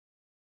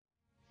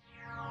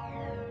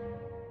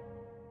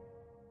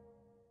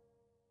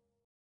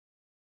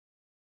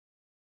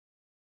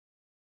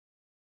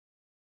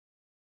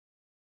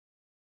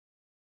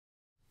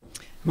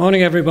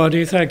Morning,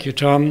 everybody. Thank you,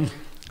 Tom.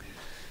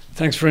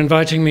 Thanks for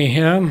inviting me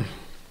here.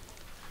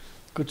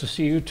 Good to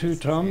see you too,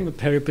 Tom, the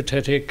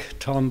peripatetic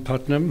Tom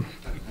Putnam.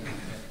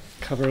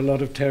 Cover a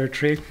lot of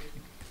territory.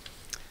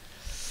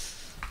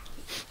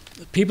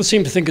 People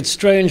seem to think it's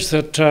strange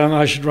that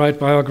I should write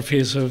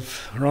biographies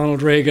of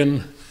Ronald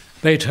Reagan,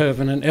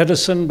 Beethoven, and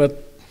Edison,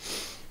 but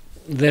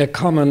their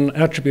common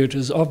attribute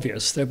is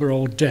obvious. They were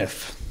all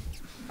deaf.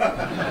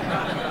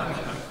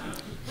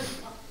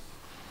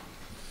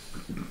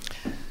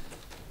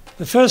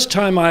 The first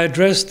time I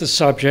addressed the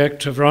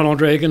subject of Ronald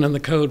Reagan and the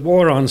Cold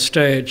War on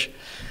stage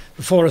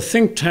before a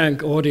think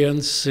tank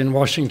audience in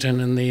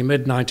Washington in the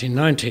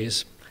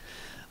mid-1990s,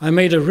 I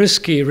made a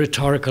risky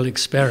rhetorical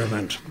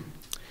experiment.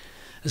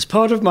 As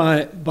part of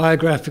my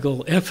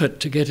biographical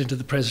effort to get into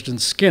the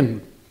president's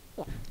skin,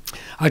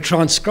 I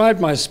transcribed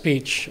my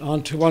speech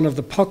onto one of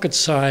the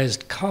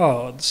pocket-sized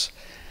cards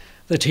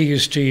that he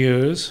used to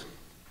use.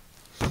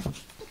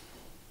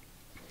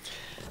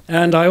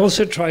 And I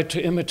also tried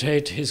to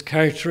imitate his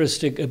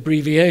characteristic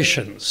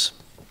abbreviations.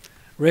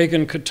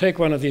 Reagan could take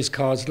one of these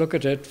cards, look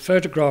at it,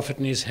 photograph it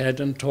in his head,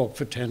 and talk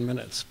for 10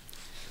 minutes.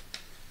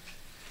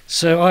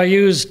 So I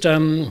used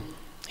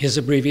his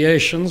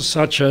abbreviations,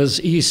 such as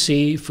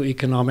EC for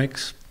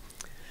economics,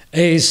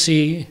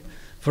 AC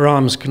for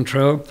arms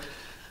control,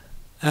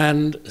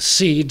 and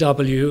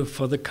CW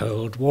for the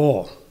Cold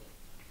War.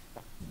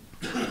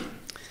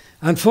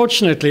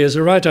 Unfortunately, as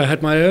a writer, I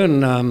had my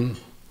own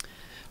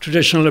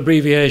traditional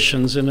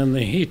abbreviations, and in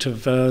the heat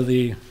of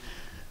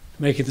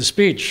making the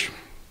speech,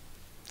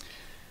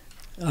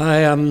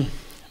 I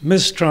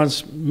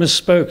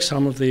misspoke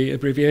some of the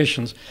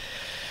abbreviations.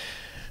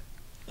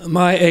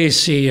 My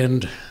AC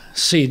and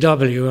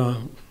CW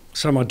are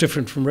somewhat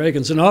different from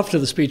Reagan's, and after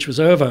the speech was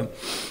over,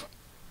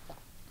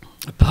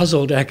 a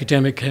puzzled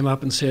academic came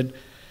up and said,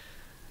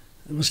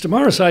 "Mr.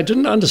 Morris, I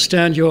didn't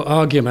understand your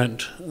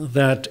argument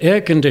that air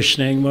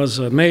conditioning was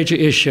a major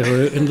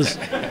issue in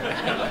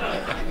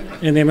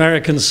the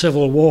American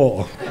Civil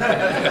War."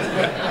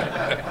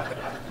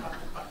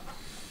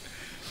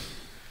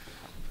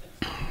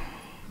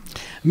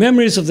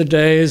 Memories of the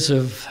days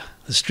of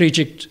the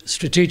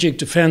Strategic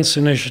Defense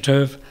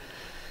Initiative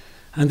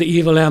and the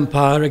evil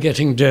empire are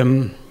getting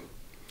dim,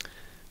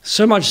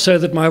 so much so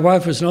that my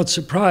wife was not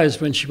surprised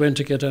when she went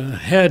to get her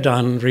hair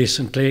done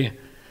recently,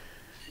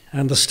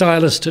 and the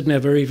stylist had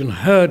never even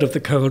heard of the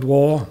Cold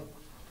War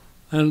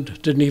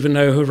and didn't even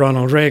know who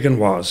Ronald Reagan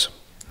was.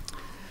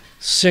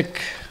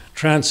 Sic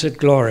transit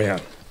gloria.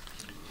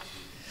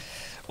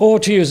 Or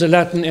to use a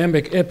Latin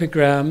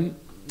epigram,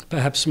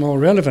 perhaps more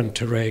relevant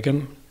to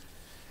Reagan,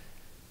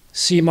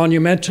 si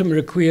monumentum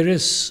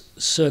requiris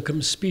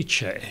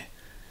circumspice.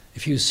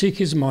 If you seek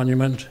his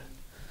monument,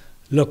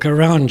 look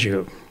around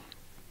you.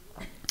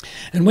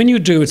 And when you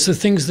do, it's the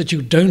things that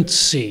you don't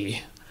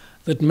see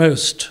that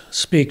most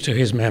speak to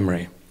his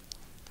memory.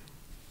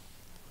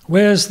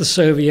 Where's the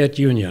Soviet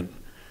Union?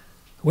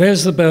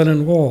 Where's the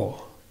Berlin Wall?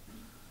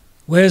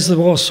 Where's the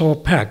Warsaw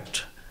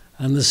Pact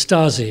and the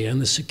Stasi and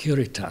the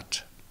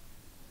Securitat?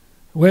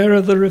 Where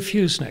are the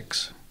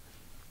refuseniks?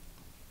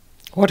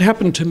 What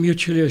happened to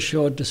mutually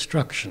assured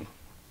destruction?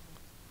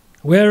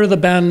 Where are the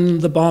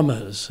band the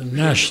bombers and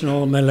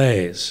national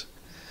malaise?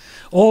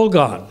 All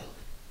gone.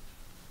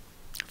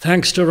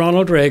 Thanks to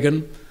Ronald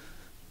Reagan,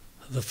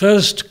 the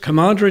first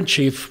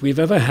commander-in-chief we've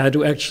ever had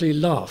who actually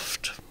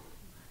laughed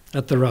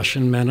at the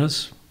Russian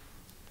menace.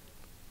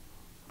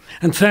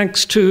 And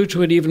thanks too,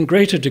 to an even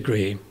greater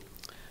degree,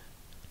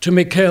 to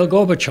Mikhail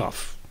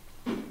Gorbachev,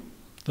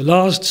 the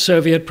last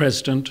Soviet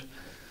president,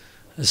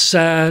 a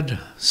sad,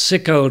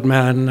 sick old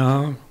man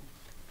now,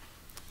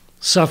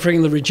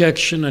 suffering the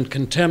rejection and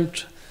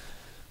contempt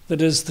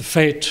that is the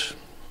fate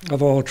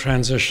of all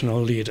transitional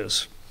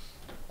leaders.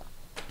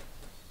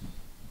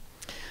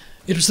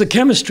 It was the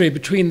chemistry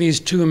between these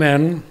two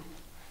men,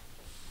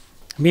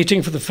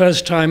 meeting for the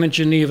first time in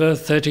Geneva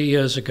 30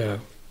 years ago,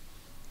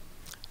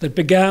 that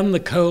began the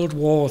Cold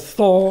War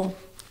thaw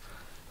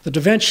that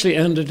eventually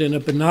ended in a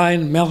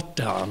benign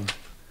meltdown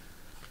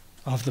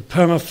of the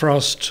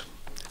permafrost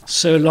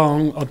so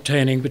long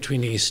obtaining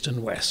between East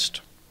and West.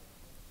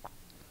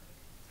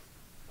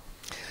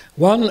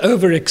 One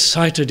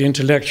overexcited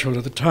intellectual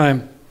at the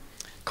time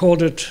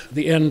called it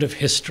the end of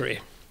history.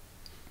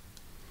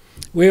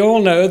 We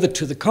all know that,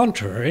 to the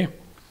contrary,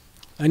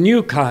 a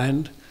new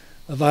kind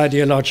of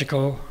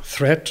ideological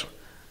threat,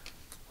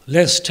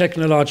 less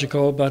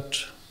technological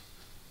but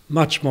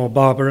much more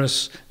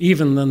barbarous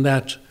even than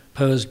that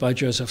posed by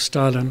Joseph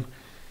Stalin,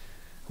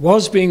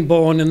 was being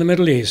born in the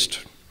Middle East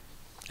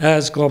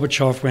as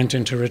Gorbachev went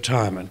into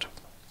retirement.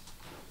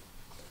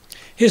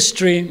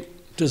 History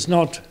does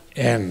not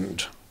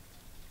end.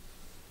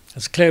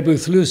 As Clare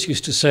Boothe Luce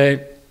used to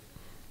say,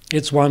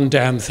 it's one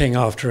damn thing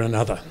after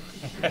another.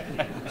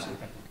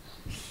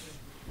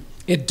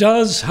 It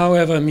does,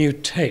 however,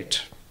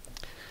 mutate,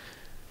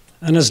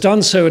 and has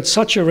done so at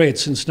such a rate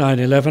since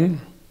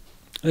 9/11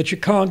 that you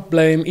can't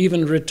blame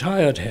even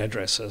retired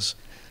hairdressers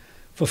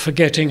for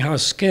forgetting how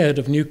scared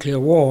of nuclear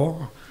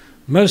war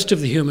most of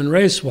the human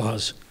race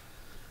was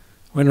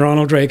when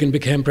Ronald Reagan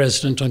became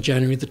president on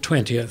January the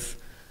 20th,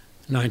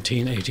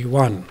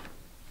 1981.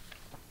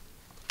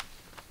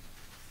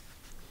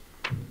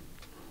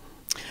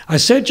 I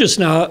said just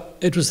now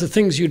it was the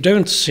things you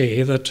don't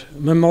see that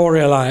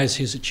memorialize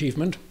his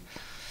achievement,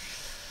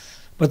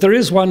 but there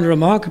is one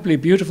remarkably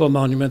beautiful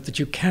monument that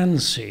you can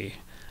see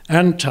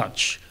and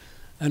touch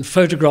and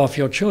photograph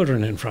your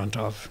children in front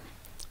of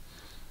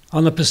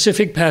on the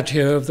Pacific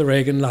patio of the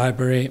Reagan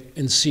Library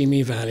in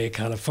Simi Valley,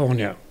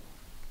 California.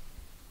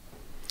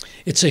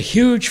 It's a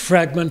huge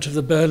fragment of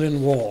the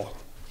Berlin Wall,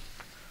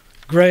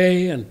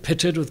 grey and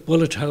pitted with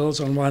bullet holes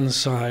on one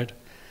side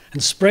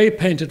and spray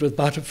painted with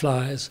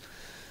butterflies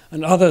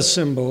and other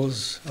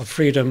symbols of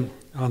freedom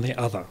on the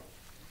other.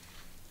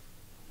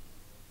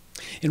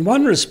 In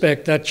one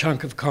respect, that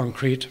chunk of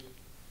concrete,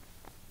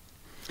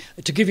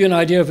 to give you an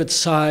idea of its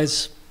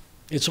size,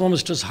 it's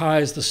almost as high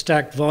as the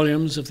stacked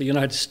volumes of the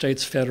United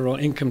States Federal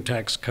Income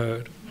Tax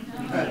Code.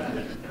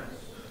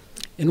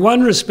 In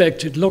one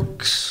respect, it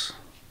looks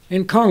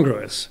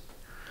incongruous,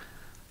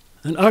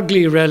 an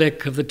ugly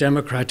relic of the the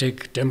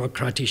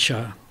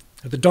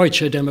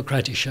Deutsche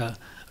Demokratische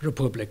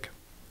Republik,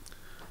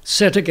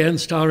 set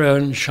against our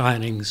own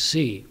shining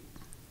sea.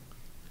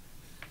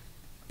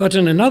 But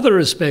in another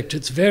respect,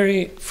 its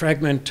very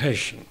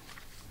fragmentation,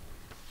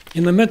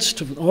 in the midst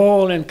of an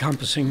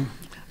all-encompassing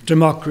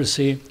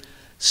democracy,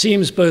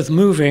 seems both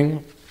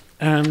moving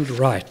and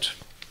right.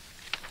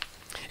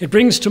 It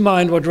brings to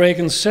mind what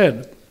Reagan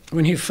said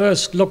when he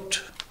first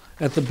looked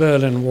at the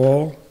Berlin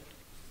Wall,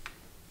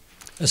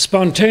 a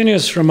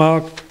spontaneous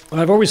remark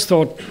I've always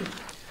thought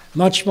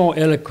much more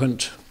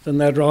eloquent than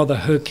that rather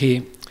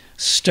hokey,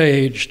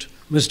 staged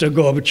 "Mr.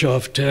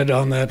 Gorbachev, tear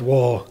down that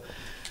wall"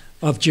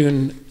 of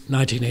June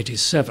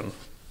 1987.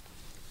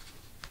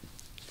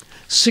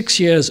 6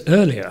 years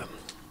earlier,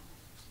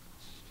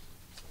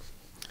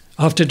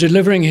 after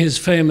delivering his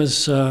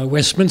famous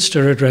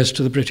Westminster address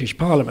to the British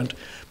Parliament,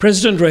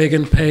 President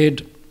Reagan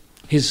paid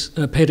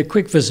a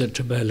quick visit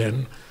to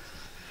Berlin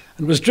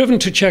and was driven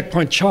to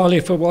Checkpoint Charlie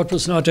for what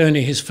was not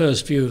only his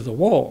first view of the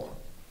wall,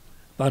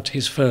 but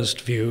his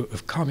first view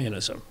of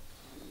communism.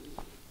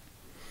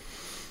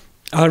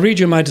 I'll read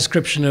you my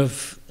description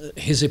of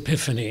his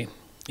epiphany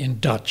in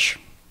Dutch.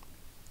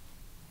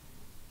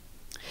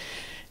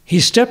 He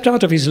stepped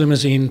out of his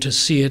limousine to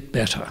see it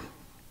better.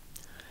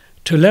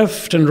 To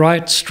left and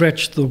right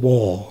stretched the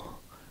wall,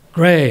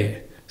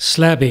 grey,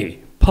 slabby,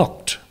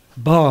 pocked,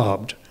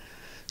 barbed,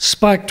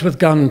 spiked with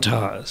gun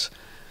towers,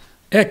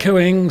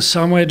 echoing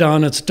somewhere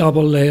down its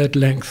double-layered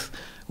length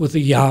with the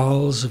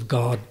yowls of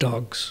guard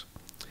dogs.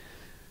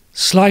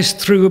 Sliced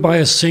through by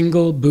a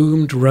single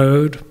boomed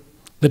road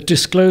that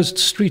disclosed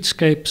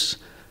streetscapes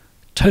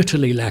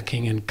totally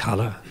lacking in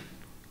colour,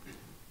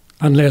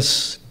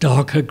 unless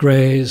darker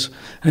greys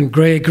and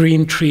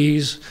grey-green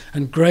trees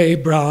and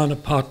grey-brown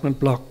apartment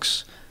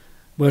blocks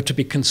were to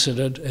be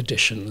considered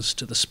additions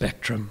to the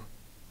spectrum.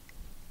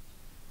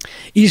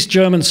 East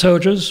German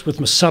soldiers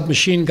with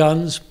submachine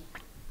guns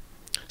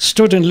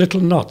stood in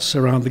little knots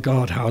around the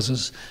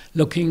guardhouses,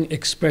 looking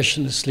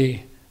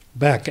expressionlessly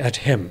back at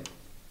him.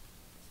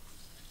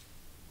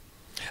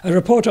 A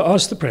reporter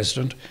asked the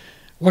president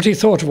what he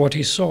thought of what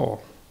he saw.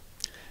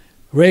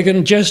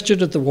 Reagan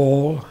gestured at the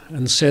wall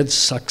and said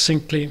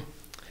succinctly,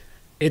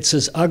 "It's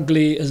as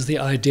ugly as the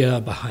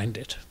idea behind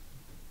it."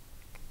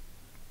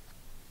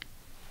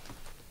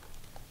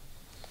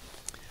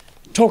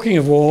 Talking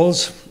of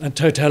walls and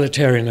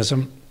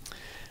totalitarianism,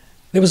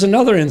 there was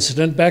another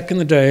incident back in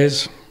the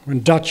days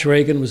when Dutch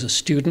Reagan was a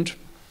student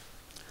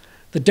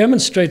that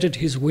demonstrated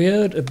his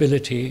weird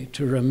ability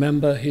to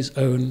remember his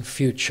own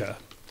future.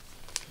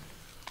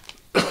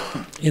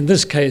 In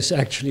this case,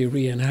 actually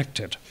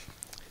reenacted.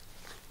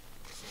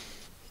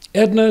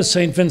 Edna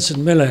St. Vincent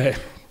Millay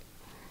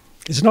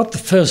is not the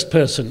first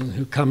person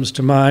who comes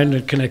to mind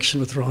in connection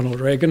with Ronald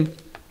Reagan.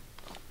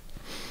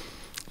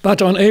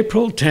 But on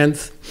April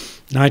 10th,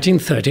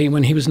 1930,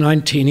 when he was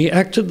 19, he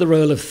acted the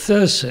role of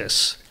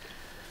Thyrsis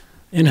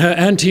in her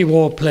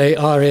anti-war play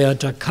Aria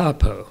da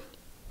Capo.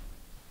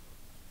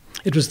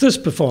 It was this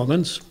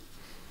performance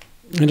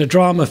in a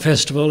drama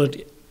festival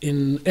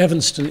in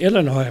Evanston,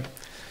 Illinois,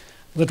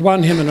 that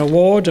won him an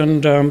award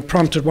and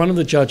prompted one of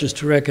the judges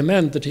to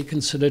recommend that he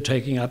consider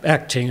taking up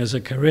acting as a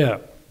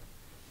career.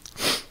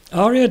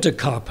 Aria da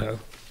Capo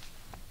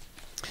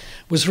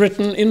was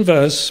written in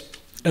verse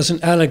as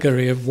an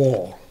allegory of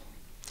war,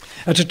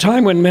 at a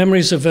time when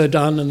memories of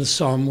Verdun and the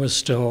Somme were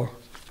still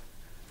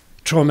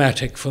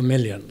traumatic for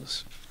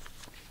millions.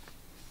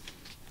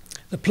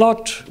 The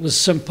plot was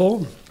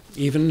simple,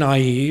 even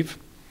naive.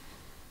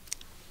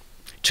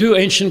 Two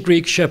ancient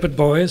Greek shepherd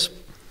boys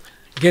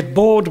get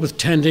bored with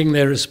tending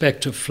their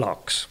respective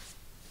flocks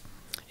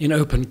in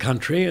open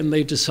country, and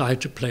they decide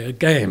to play a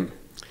game.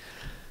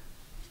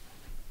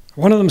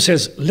 One of them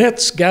says,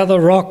 "Let's gather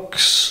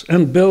rocks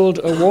and build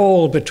a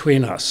wall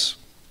between us."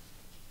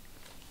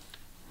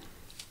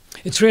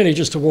 It's really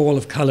just a wall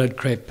of colored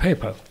crepe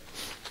paper.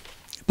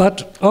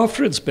 But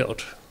after it's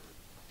built,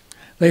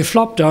 they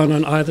flop down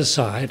on either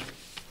side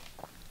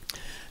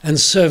and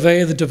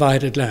survey the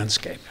divided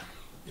landscape.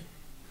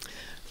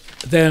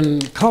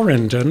 then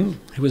Corrindon,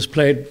 who was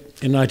played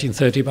in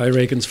 1930 by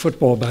Reagan's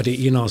football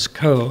buddy Enos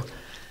Cole,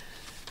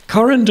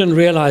 Corrindon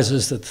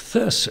realizes that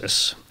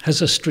Thyrsis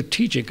has a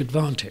strategic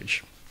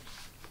advantage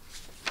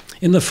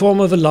in the form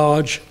of a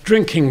large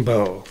drinking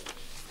bowl.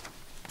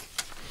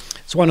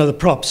 It's one of the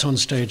props on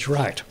stage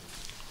right.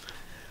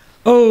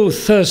 "Oh,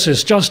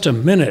 Thyrsis, just a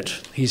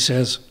minute," he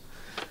says.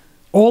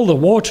 "All the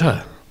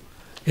water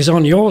is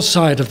on your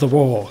side of the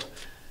wall,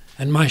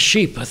 and my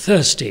sheep are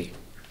thirsty."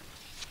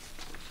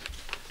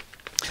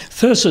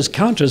 Thyrsis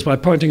counters by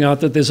pointing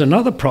out that there's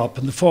another prop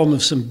in the form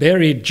of some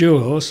buried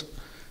jewels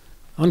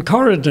on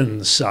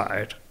Corrindon's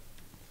side.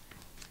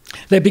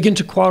 They begin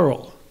to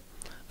quarrel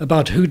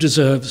about who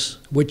deserves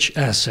which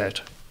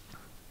asset,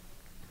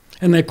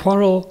 and their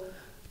quarrel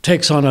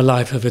takes on a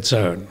life of its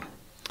own.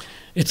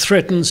 It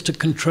threatens to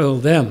control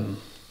them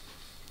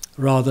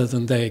rather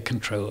than they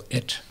control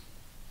it.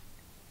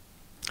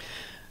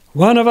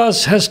 "One of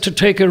us has to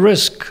take a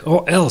risk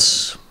or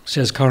else,"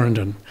 says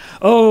Corrindon.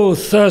 "Oh,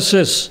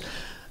 Thyrsis,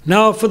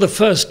 now for the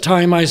first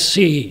time I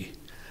see.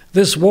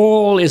 This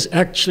wall is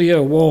actually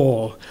a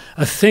wall,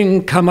 a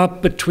thing come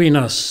up between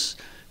us,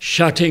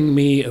 shutting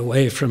me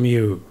away from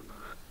you.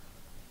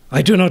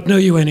 I do not know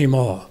you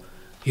anymore.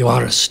 You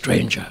are a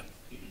stranger."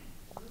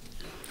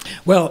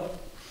 Well,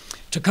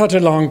 to cut a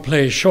long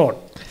play short,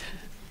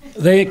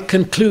 they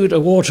conclude a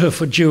water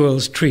for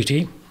jewels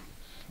treaty,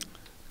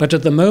 but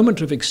at the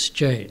moment of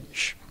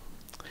exchange,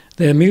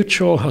 their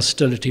mutual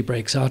hostility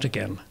breaks out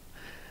again,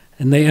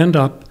 and they end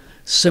up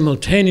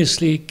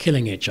simultaneously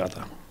killing each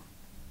other.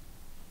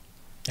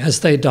 As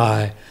they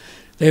die,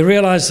 they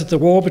realize that the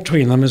war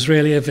between them is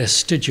really a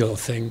vestigial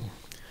thing,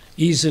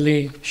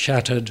 easily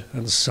shattered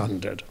and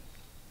sundered.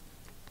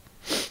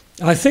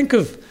 I think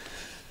of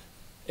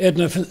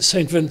Edna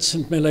St.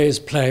 Vincent Millay's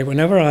play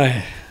whenever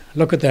I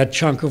look at that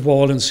chunk of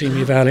wall in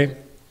Simi Valley,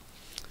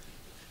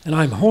 and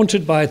I'm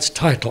haunted by its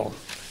title,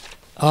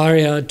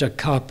 Aria da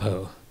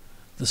Capo,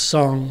 the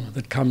song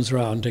that comes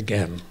round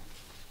again.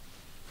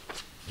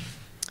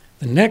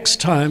 The next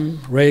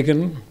time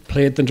Reagan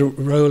played the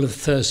role of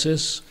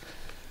Thyrsis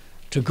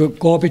to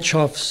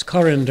Gorbachev's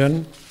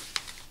Corrindon,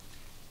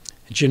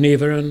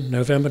 Geneva in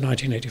November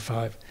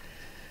 1985,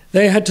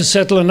 they had to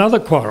settle another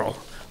quarrel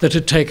that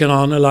had taken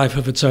on a life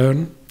of its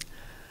own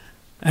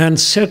and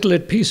settle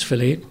it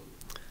peacefully,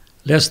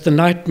 lest the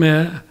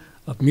nightmare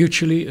of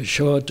mutually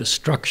assured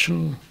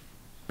destruction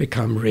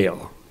become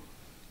real.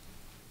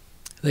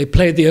 They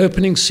played the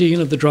opening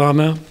scene of the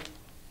drama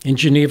in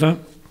Geneva,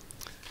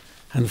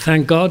 and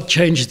thank God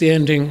changed the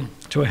ending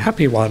to a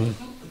happy one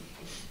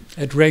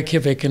at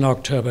Reykjavik in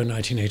October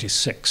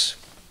 1986.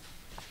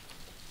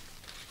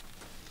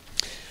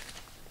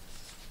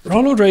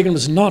 Ronald Reagan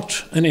was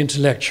not an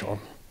intellectual,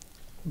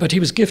 but he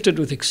was gifted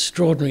with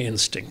extraordinary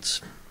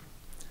instincts.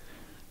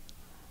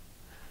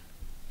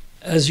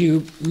 As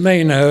you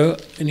may know,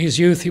 in his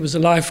youth he was a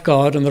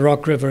lifeguard on the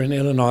Rock River in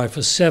Illinois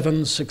for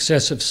 7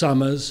 successive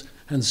summers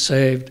and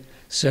saved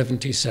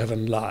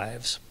 77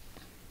 lives.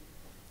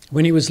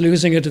 When he was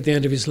losing it at the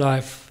end of his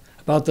life,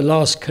 about the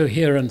last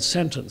coherent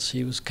sentence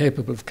he was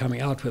capable of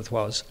coming out with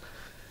was,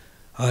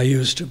 "I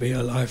used to be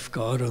a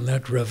lifeguard on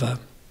that river."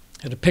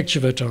 Had a picture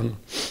of it on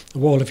the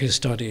wall of his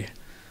study.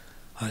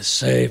 "I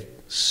saved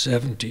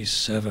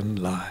 77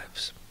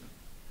 lives."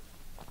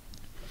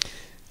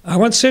 I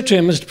once said to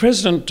him, "Mr.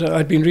 President,"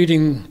 I'd been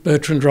reading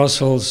Bertrand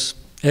Russell's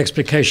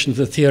Explication of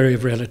the Theory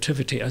of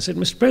Relativity. I said,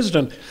 "Mr.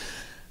 President,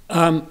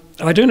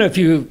 I don't know if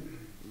you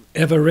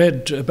ever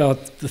read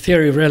about the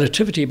theory of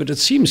relativity, but it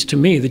seems to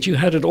me that you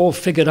had it all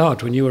figured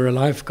out when you were a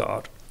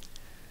lifeguard.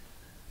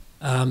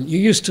 You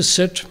used to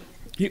sit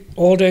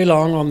all day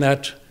long on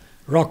that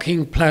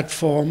rocking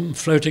platform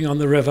floating on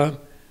the river,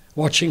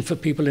 watching for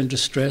people in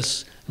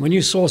distress. When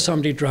you saw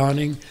somebody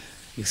drowning,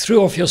 you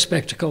threw off your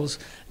spectacles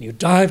and you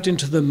dived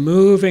into the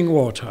moving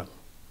water,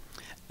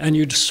 and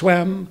you'd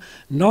swam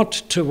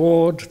not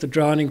toward the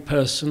drowning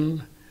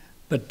person,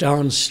 but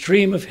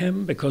downstream of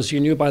him, because you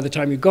knew by the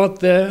time you got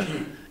there,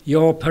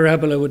 your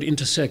parabola would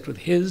intersect with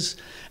his,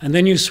 and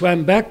then you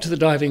swam back to the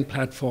diving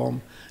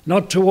platform,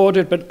 not toward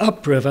it, but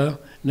upriver,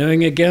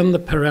 knowing again the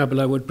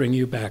parabola would bring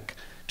you back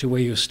to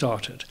where you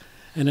started.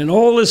 And in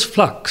all this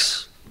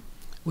flux,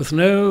 with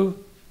no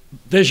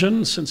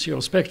vision, since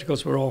your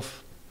spectacles were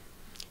off,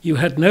 you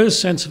had no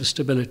sense of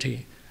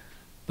stability,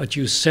 but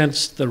you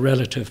sensed the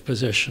relative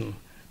position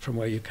from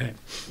where you came."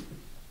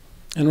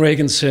 And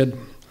Reagan said,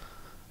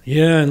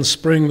 "Yeah, in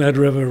spring that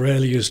river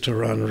really used to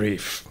run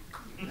reef."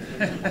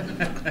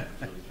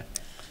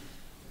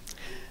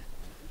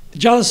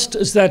 Just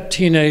as that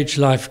teenage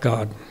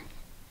lifeguard,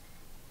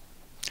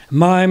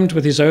 mimed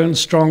with his own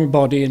strong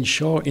body and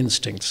sure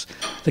instincts,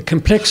 the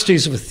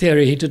complexities of a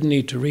theory he didn't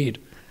need to read,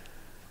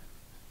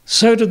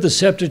 so did the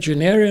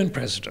septuagenarian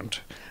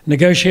president,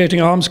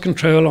 negotiating arms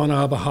control on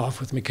our behalf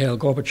with Mikhail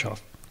Gorbachev,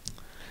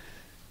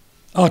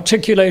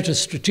 articulate a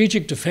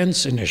strategic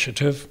defense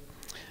initiative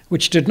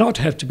which did not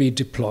have to be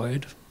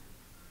deployed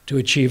to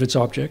achieve its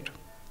object.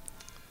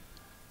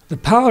 The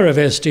power of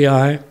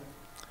SDI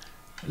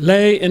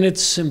lay in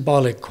its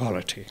symbolic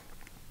quality.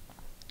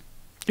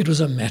 It was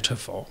a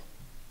metaphor.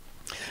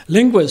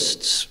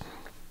 Linguists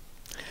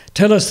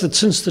tell us that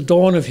since the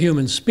dawn of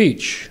human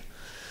speech,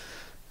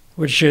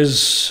 which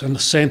is the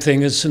same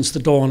thing as since the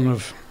dawn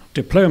of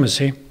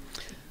diplomacy,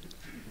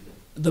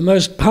 the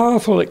most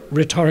powerful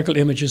rhetorical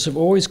images have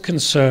always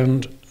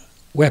concerned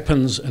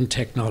weapons and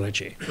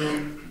technology.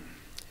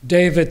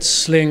 David's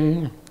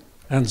sling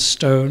and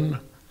stone,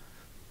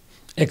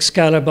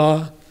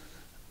 Excalibur,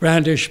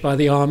 brandished by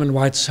the arm and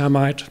white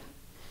Samite,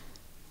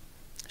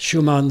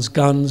 Schumann's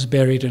guns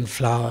buried in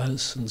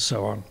flowers, and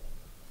so on.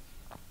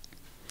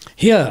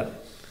 Here,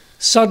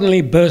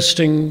 suddenly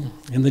bursting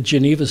in the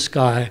Geneva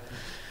sky,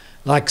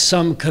 like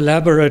some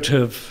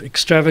collaborative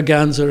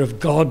extravaganza of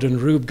God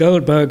and Rube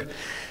Goldberg,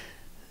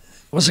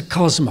 was a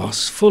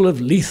cosmos full of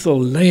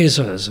lethal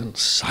lasers and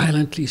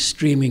silently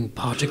streaming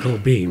particle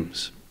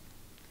beams.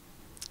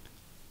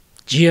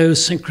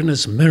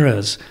 Geosynchronous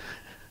mirrors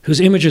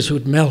whose images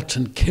would melt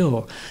and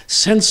kill.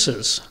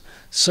 Sensors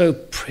so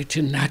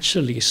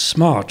preternaturally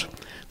smart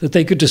that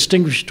they could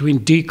distinguish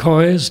between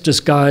decoys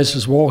disguised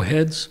as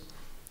warheads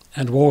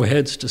and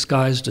warheads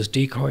disguised as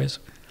decoys.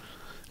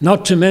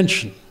 Not to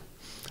mention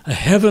a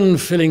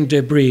heaven-filling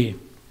debris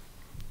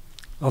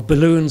of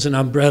balloons and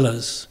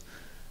umbrellas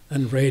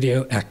and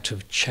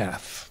radioactive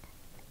chaff.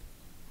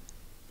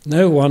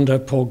 No wonder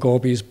Paul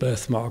Gorby's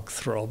birthmark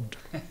throbbed.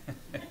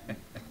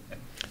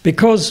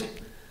 Because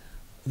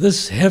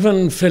this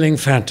heaven-filling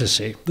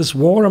fantasy, this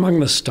war among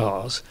the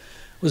stars,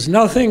 was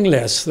nothing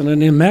less than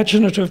an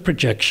imaginative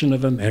projection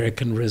of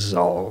American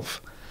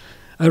resolve,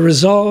 a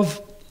resolve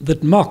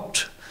that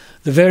mocked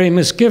the very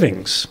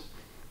misgivings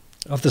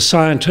of the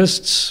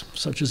scientists,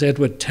 such as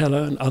Edward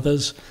Teller and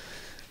others,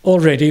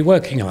 already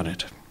working on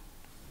it.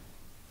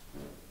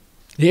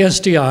 The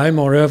SDI,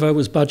 moreover,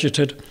 was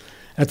budgeted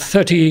at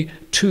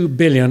 $32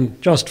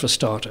 billion just for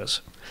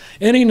starters.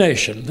 Any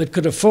nation that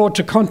could afford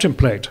to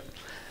contemplate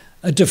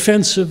a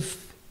defense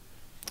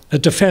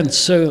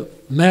so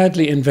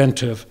madly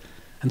inventive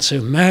and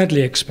so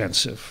madly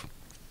expensive,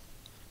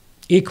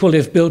 equal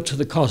if built to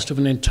the cost of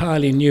an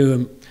entirely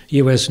new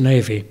US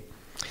Navy,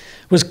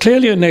 was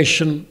clearly a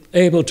nation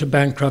able to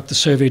bankrupt the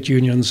Soviet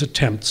Union's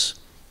attempts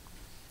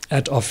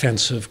at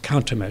offensive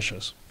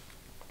countermeasures.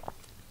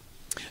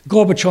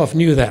 Gorbachev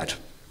knew that,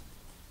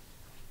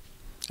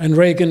 and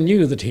Reagan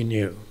knew that he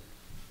knew.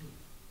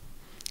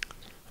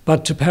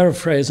 But to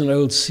paraphrase an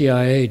old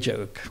CIA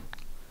joke,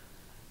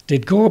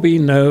 did Gorby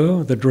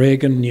know that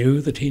Reagan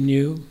knew that he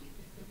knew?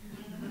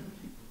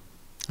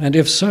 And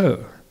if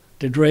so,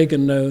 did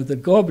Reagan know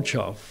that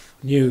Gorbachev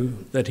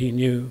knew that he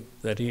knew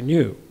that he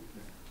knew?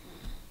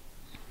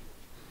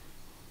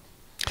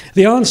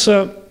 The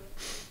answer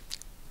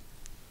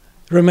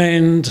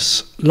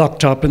remained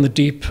locked up in the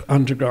deep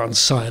underground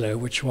silo,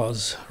 which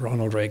was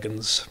Ronald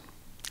Reagan's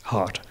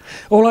heart.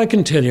 All I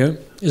can tell you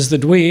is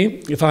that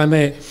we, if I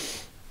may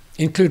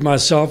include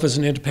myself as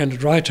an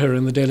independent writer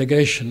in the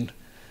delegation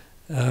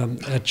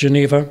at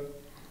Geneva,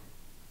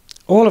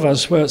 all of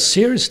us were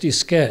seriously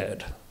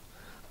scared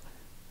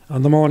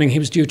on the morning he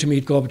was due to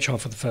meet Gorbachev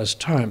for the first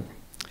time.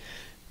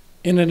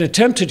 In an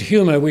attempt at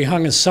humor, we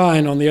hung a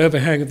sign on the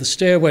overhang of the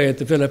stairway at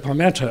the Villa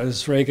Palmetta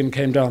as Reagan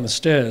came down the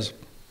stairs,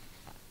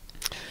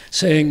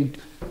 saying,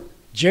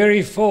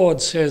 "Jerry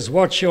Ford says,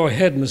 watch your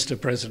head, Mr.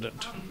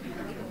 President."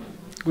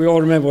 We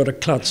all remember what a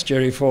klutz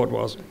Jerry Ford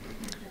was.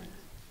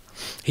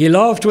 He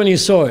laughed when he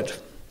saw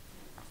it,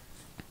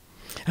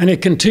 and he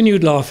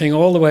continued laughing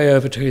all the way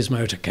over to his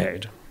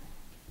motorcade.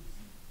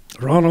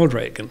 Ronald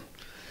Reagan,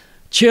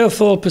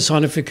 cheerful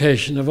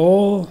personification of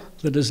all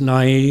that is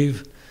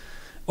naive,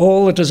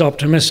 all that is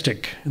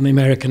optimistic in the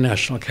American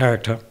national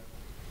character,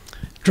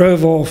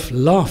 drove off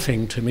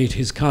laughing to meet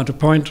his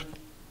counterpoint,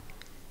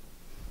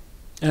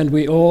 and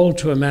we all,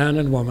 to a man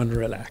and woman,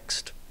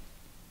 relaxed.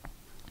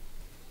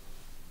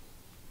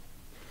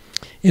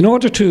 In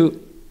order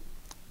to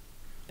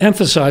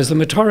emphasize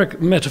the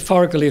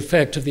metaphorical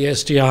effect of the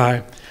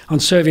SDI on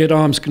Soviet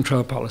arms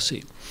control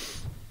policy,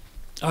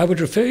 I would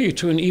refer you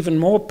to an even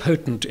more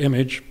potent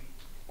image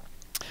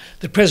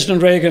that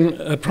President Reagan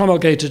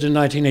promulgated in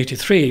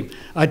 1983,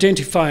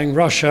 identifying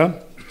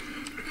Russia,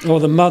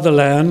 or the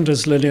motherland,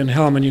 as Lillian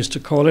Hellman used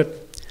to call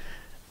it,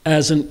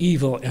 as an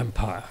evil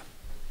empire.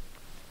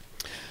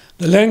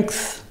 The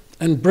length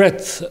and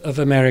breadth of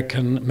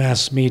American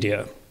mass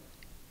media,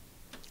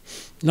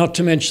 not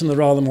to mention the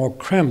rather more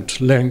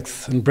cramped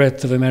length and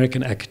breadth of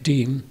American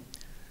academe,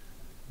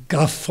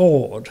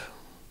 guffawed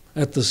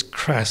at this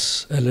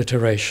crass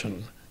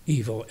alliteration,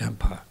 evil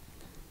empire,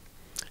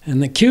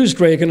 and accused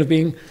Reagan of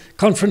being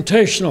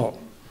confrontational,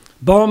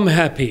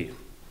 bomb-happy,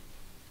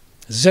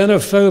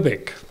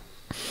 xenophobic,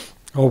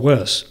 or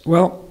worse.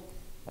 Well,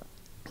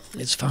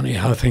 it's funny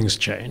how things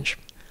change.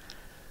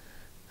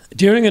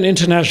 During an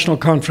international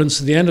conference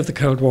at the end of the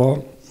Cold War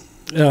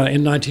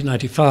in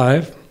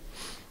 1995,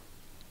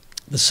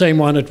 the same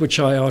one at which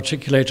I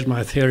articulated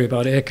my theory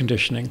about air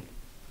conditioning,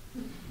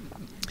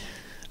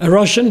 a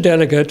Russian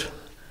delegate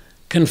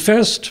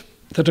confessed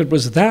that it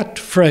was that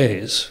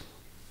phrase,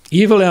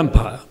 evil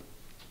empire,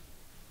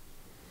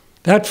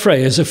 That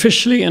phrase,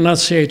 officially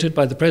enunciated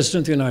by the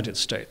President of the United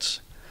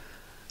States,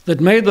 that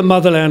made the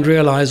motherland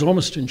realize,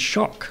 almost in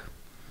shock,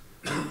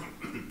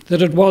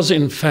 that it was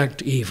in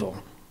fact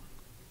evil,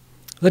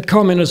 that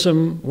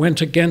communism went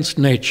against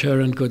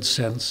nature and good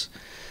sense,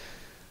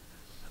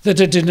 that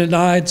it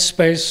denied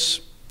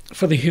space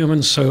for the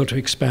human soul to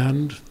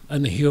expand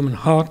and the human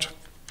heart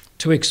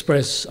to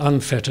express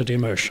unfettered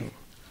emotion,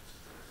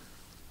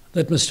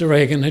 that Mr.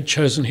 Reagan had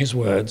chosen his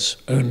words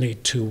only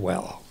too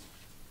well.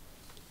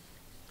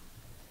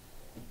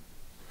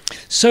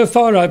 So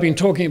far, I've been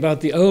talking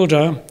about the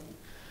older,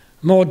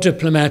 more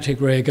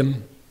diplomatic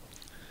Reagan,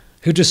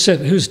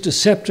 whose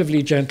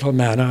deceptively gentle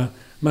manner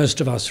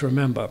most of us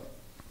remember.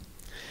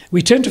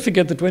 We tend to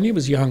forget that when he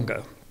was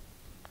younger,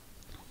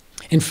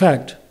 in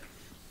fact,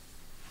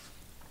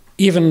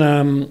 even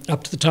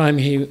up to the time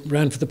he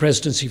ran for the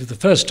presidency for the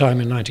first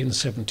time in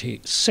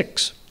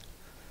 1976,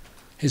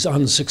 his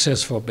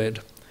unsuccessful bid,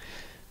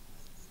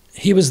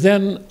 he was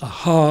then a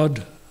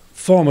hard,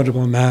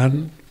 formidable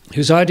man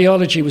whose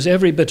ideology was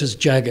every bit as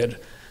jagged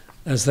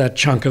as that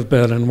chunk of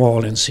Berlin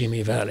Wall in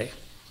Simi Valley.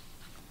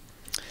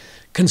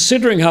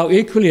 Considering how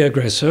equally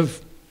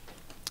aggressive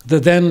the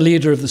then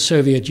leader of the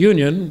Soviet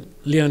Union,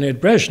 Leonid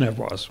Brezhnev,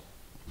 was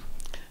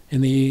in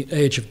the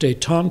age of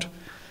détente,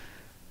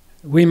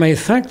 we may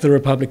thank the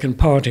Republican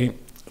Party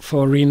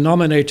for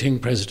renominating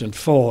President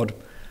Ford,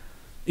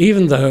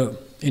 even though,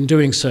 in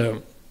doing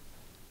so,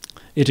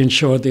 it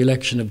ensured the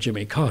election of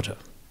Jimmy Carter.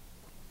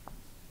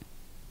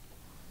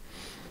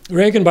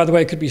 Reagan, by the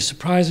way, could be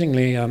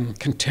surprisingly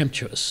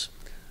contemptuous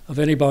of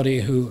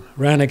anybody who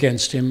ran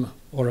against him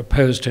or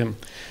opposed him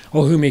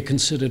or whom he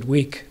considered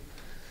weak.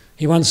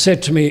 He once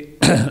said to me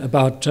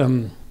about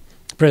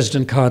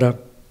President Carter,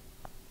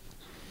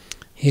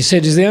 he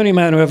said, he's the only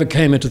man who ever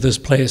came into this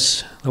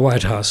place, the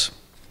White House,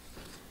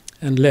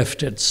 and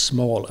left it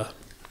smaller.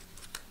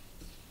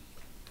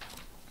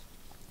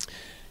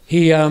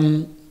 He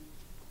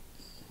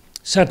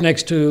sat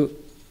next to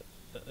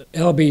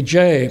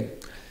LBJ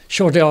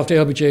shortly after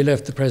LBJ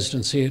left the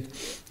presidency.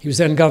 He was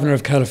then governor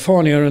of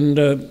California, and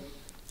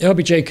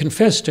LBJ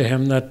confessed to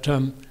him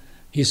that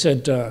he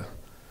said,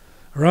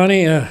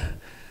 Ronnie,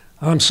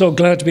 I'm so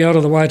glad to be out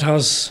of the White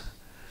House.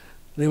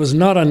 There was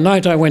not a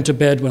night I went to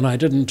bed when I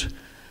didn't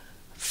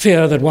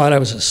fear that while I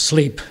was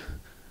asleep,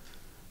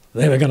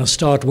 they were going to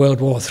start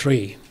World War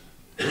III.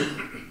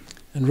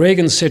 And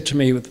Reagan said to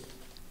me with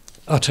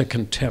utter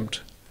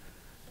contempt,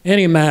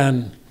 any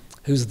man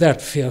who's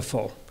that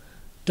fearful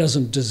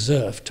doesn't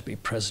deserve to be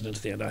President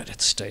of the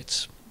United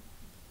States.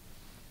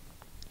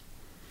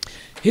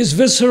 His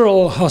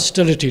visceral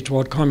hostility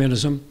toward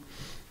communism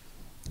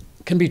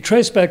can be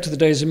traced back to the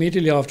days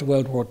immediately after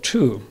World War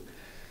II,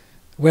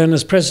 when,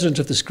 as president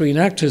of the Screen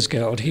Actors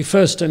Guild, he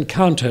first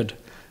encountered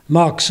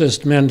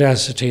Marxist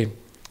mendacity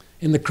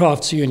in the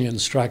crafts union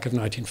strike of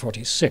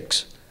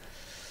 1946.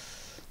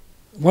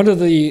 One of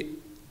the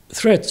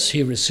threats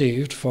he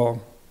received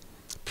for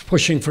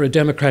pushing for a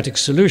democratic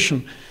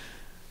solution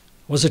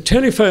was a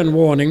telephone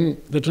warning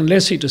that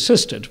unless he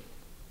desisted,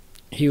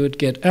 he would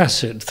get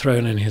acid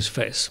thrown in his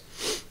face.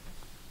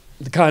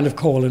 The kind of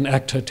call an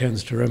actor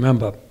tends to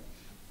remember.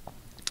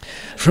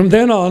 From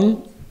then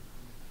on,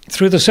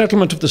 through the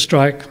settlement of the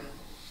strike,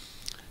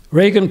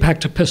 Reagan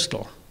packed a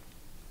pistol.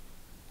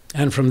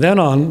 And from then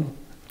on,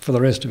 for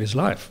the rest of his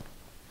life,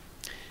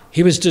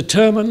 he was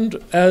determined,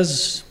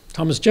 as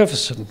Thomas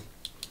Jefferson,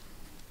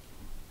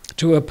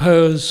 to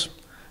oppose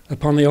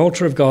upon the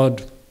altar of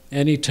God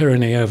any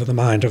tyranny over the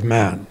mind of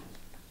man.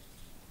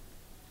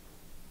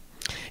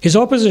 His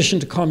opposition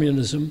to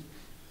communism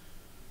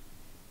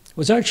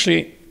was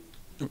actually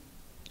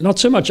not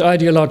so much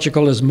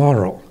ideological as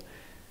moral.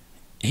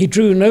 He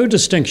drew no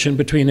distinction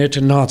between it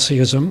and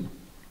Nazism,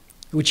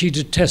 which he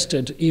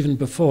detested even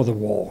before the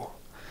war.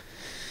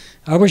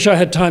 I wish I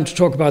had time to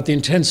talk about the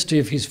intensity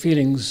of his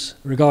feelings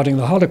regarding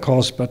the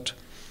Holocaust, but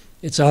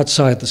it's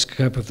outside the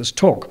scope of this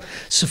talk.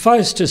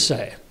 Suffice to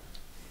say,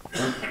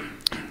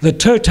 the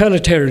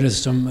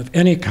totalitarianism of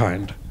any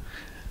kind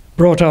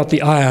brought out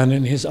the iron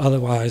in his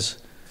otherwise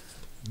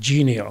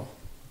genial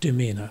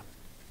demeanor.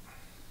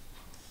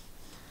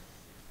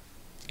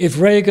 If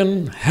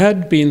Reagan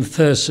had been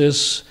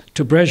Thyrsis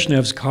to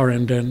Brezhnev's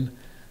Korendin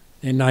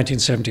in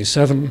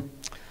 1977,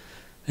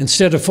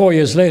 instead of 4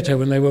 years later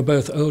when they were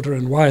both older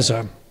and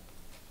wiser,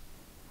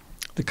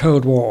 the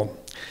Cold War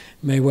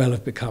may well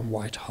have become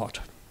white hot.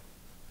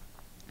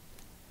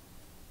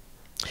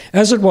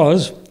 As it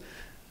was,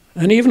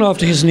 and even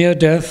after his near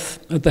death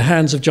at the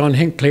hands of John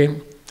Hinckley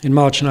in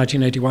March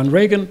 1981,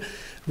 Reagan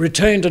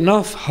retained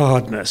enough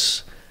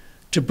hardness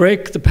to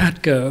break the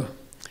Patco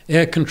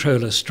air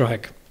controller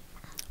strike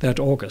that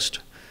August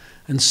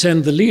and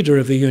send the leader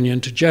of the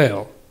union to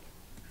jail.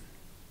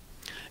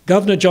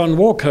 Governor John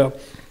Walker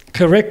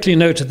correctly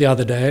noted the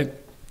other day,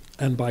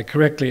 and by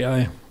correctly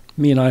I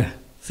mean I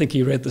think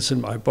he read this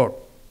in my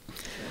book,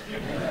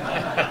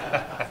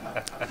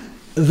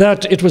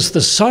 that it was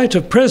the sight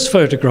of press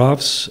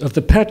photographs of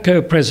the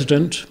Patco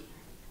president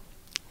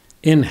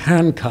in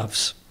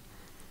handcuffs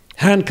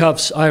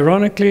handcuffs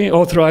ironically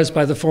authorized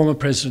by the former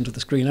president of the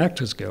Screen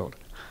Actors Guild,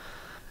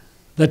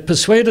 that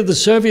persuaded the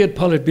Soviet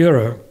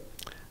Politburo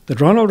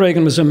that Ronald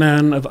Reagan was a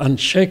man of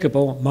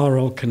unshakable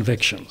moral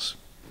convictions.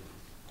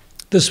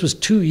 This was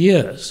 2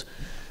 years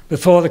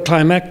before the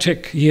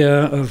climactic year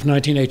of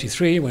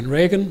 1983, when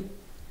Reagan,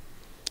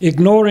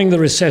 ignoring the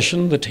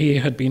recession that he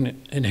had been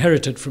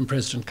inherited from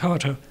President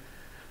Carter,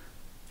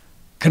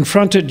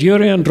 confronted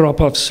Yuri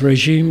Andropov's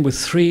regime with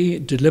 3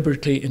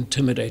 deliberately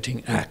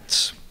intimidating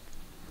acts.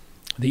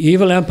 The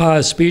Evil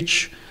Empire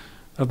speech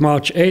of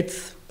March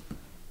 8th,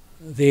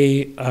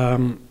 the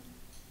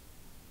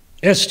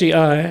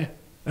SDI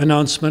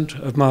announcement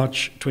of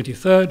March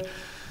 23rd,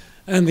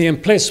 and the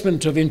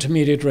emplacement of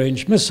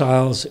intermediate-range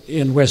missiles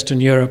in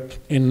Western Europe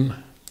in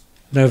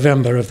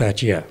November of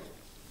that year.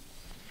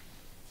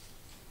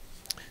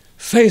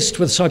 Faced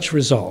with such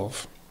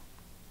resolve,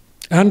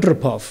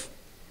 Andropov,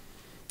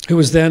 who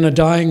was then a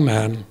dying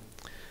man,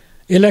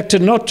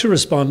 elected not to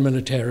respond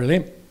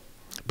militarily,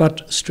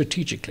 but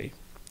strategically.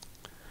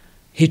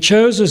 He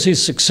chose as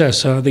his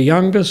successor the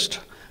youngest,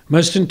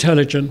 most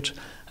intelligent,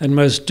 and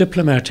most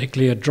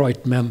diplomatically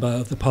adroit member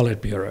of the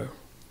Politburo,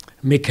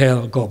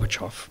 Mikhail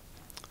Gorbachev,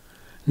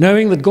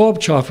 knowing that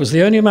Gorbachev was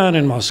the only man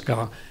in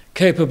Moscow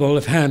capable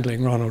of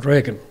handling Ronald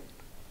Reagan.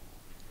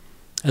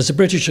 As a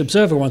British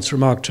observer once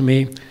remarked to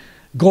me,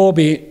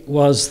 Gorby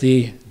was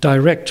the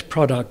direct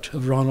product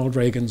of Ronald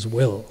Reagan's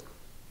will.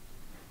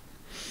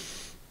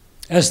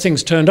 As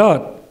things turned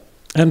out,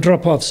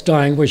 Andropov's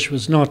dying wish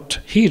was not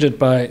heeded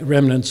by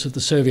remnants of the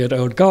Soviet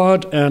old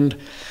guard, and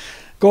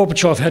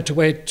Gorbachev had to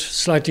wait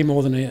slightly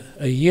more than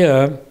a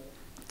year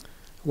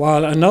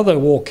while another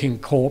walking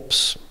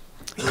corpse,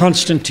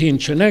 Konstantin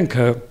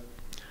Chernenko,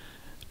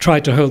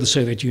 tried to hold the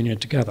Soviet Union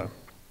together.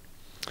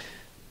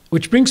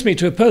 Which brings me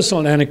to a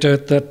personal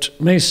anecdote that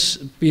may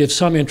be of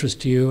some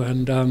interest to you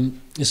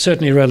and is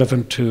certainly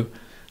relevant to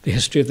the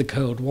history of the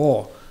Cold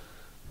War.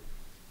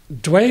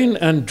 Dwayne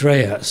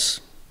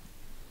Andreas,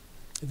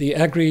 the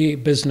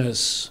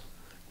agribusiness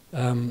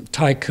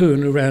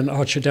tycoon who ran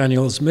Archer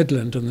Daniels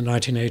Midland in the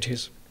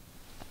 1980s,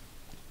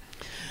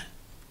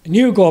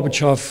 knew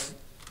Gorbachev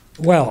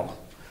well.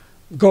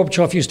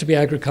 Gorbachev used to be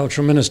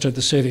agricultural minister of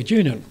the Soviet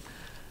Union.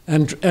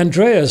 And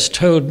Andreas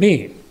told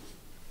me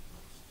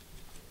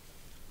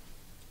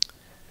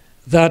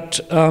that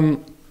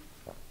on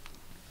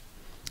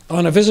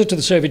a visit to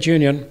the Soviet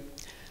Union,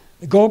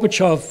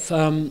 Gorbachev,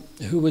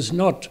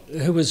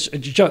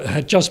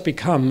 had just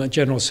become a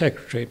general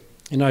secretary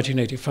in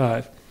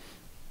 1985,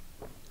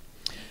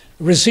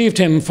 received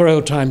him for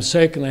old time's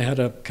sake, and they had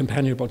a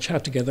companionable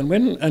chat together. And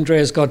when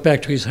Andreas got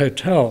back to his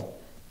hotel,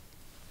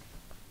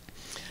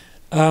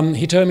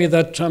 he told me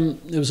that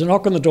there was a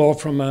knock on the door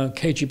from a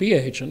KGB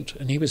agent,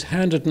 and he was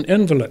handed an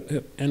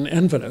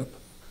envelope.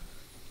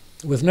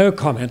 With no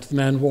comment, the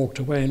man walked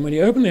away, and when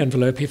he opened the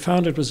envelope, he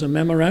found it was a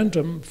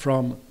memorandum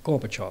from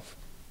Gorbachev.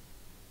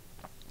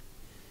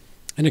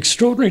 An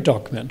extraordinary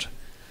document,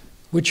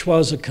 which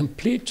was a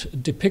complete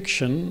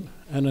depiction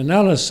and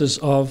analysis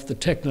of the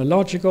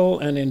technological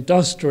and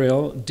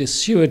industrial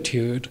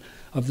desuetude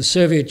of the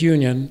Soviet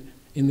Union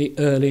in the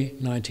early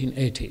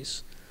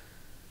 1980s,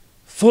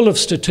 full of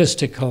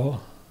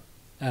statistical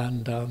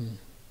and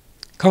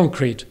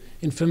concrete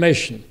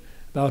information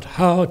about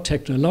how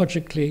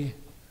technologically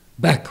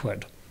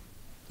backward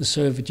the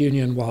Soviet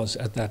Union was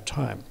at that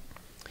time.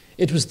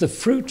 It was the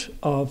fruit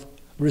of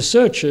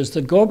researches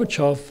that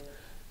Gorbachev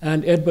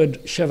and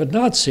Edward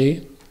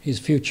Shevardnadze, his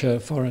future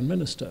foreign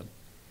minister,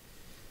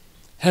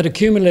 had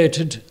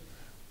accumulated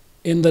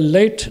in the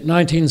late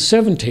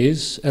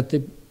 1970s at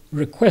the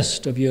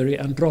request of Yuri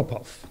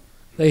Andropov.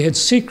 They had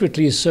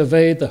secretly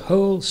surveyed the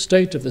whole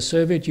state of the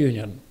Soviet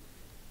Union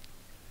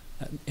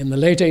in the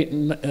late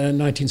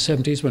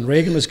 1970s when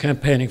Reagan was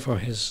campaigning for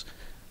his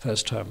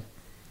first term.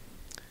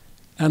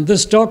 And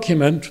this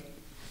document,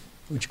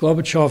 which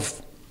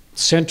Gorbachev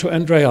sent to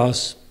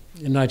Andreas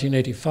in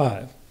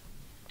 1985,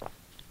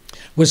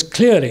 was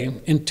clearly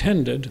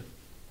intended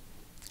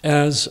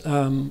as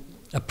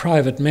a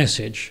private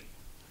message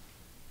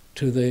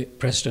to the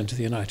President of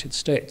the United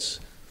States,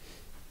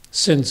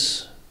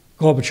 since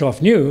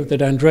Gorbachev knew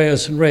that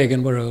Andreas and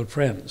Reagan were old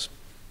friends.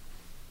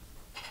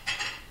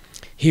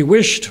 He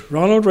wished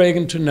Ronald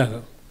Reagan to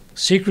know,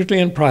 secretly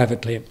and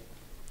privately,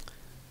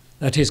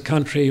 that his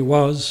country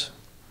was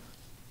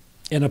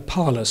in a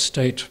parlous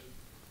state,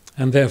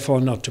 and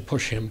therefore not to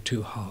push him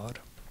too hard.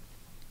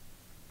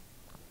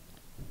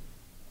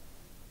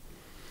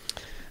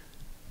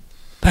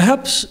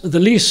 Perhaps the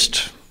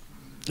least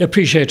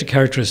appreciated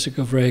characteristic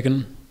of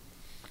Reagan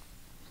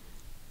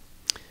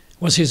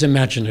was his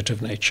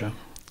imaginative nature.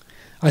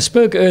 I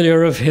spoke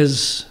earlier of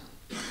this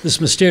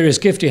mysterious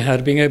gift he had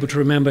of being able to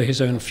remember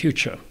his own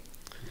future.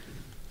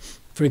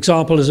 For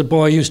example, as a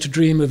boy, he used to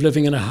dream of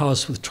living in a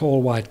house with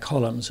tall white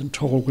columns and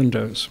tall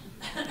windows.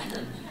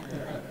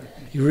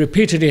 He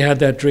repeatedly had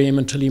that dream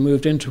until he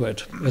moved into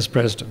it as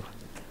president.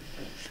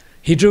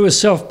 He drew a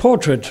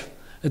self-portrait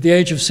at the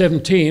age of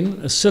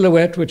 17, a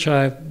silhouette which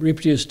I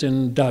reproduced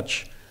in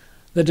Dutch,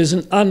 that is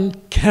an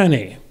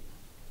uncanny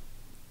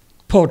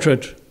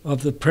portrait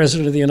of the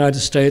President of the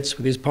United States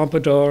with his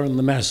pompadour and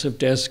the massive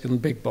desk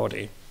and big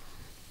body.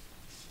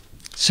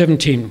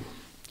 17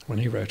 when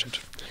he wrote it.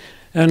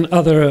 And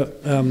other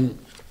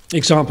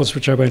examples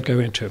which I won't go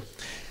into.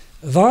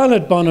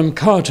 Violet Bonham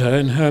Carter,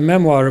 in her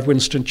memoir of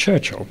Winston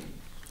Churchill,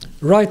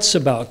 writes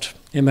about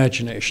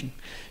imagination.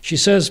 She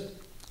says,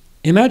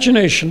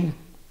 imagination,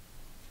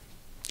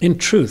 in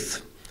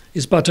truth,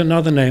 is but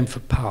another name for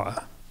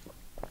power.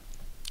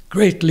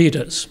 Great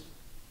leaders,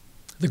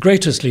 the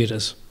greatest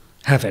leaders,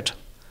 have it.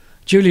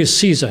 Julius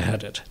Caesar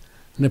had it,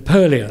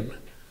 Napoleon,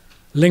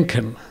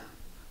 Lincoln,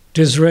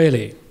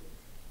 Disraeli,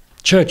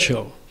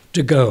 Churchill,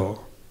 de Gaulle.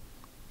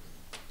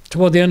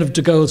 Toward the end of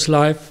de Gaulle's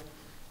life,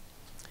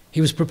 he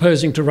was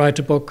proposing to write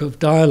a book of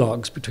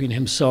dialogues between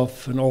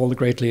himself and all the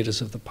great leaders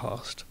of the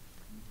past.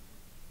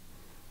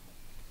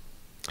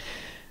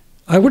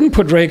 I wouldn't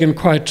put Reagan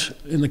quite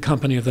in the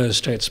company of those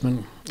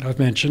statesmen I've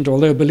mentioned,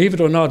 although, believe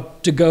it or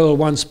not, de Gaulle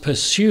once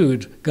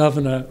pursued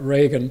Governor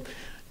Reagan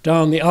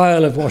down the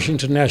aisle of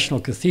Washington National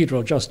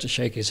Cathedral just to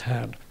shake his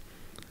hand.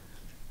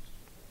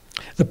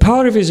 The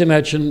power of his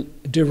imagination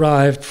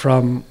derived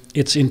from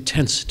its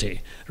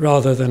intensity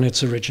rather than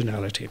its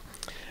originality,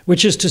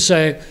 which is to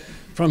say,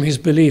 from his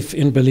belief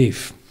in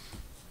belief.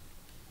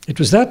 It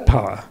was that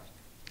power,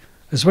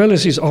 as well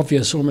as his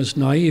obvious, almost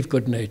naive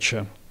good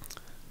nature,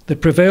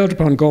 that prevailed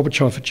upon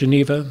Gorbachev at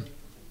Geneva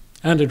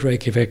and at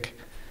Reykjavik,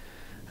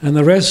 and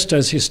the rest,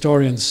 as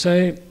historians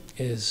say,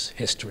 is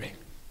history.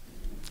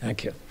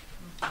 Thank you.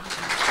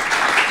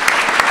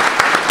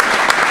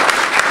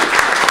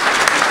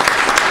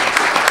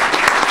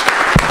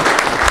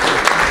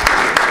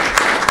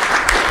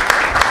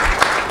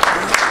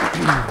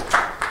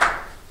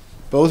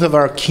 Both of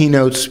our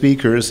keynote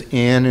speakers,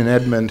 Anne and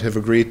Edmund, have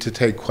agreed to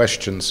take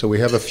questions. So we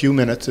have a few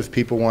minutes if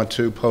people want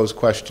to pose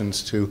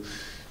questions to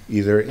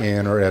either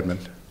Anne or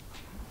Edmund.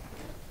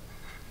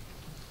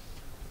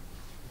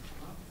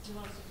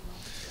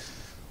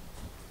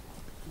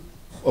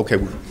 Okay,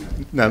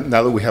 now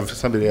that we have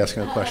somebody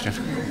asking a question,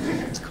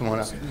 come on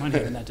up. Mind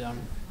having that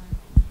down.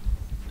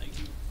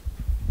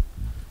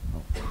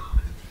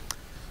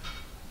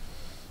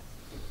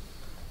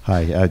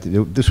 Hi,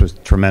 this was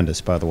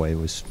tremendous, by the way. It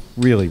was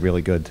really,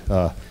 really good.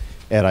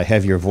 Ed, I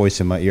have your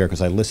voice in my ear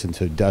because I listen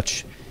to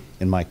Dutch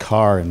in my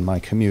car in my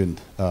commute,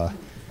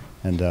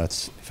 and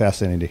it's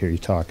fascinating to hear you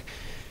talk.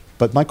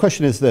 But my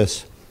question is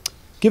this.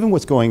 Given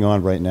what's going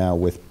on right now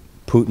with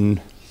Putin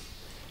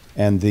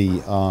and the,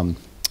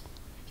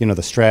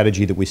 the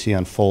strategy that we see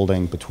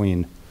unfolding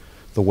between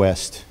the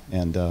West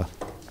and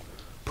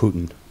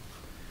Putin,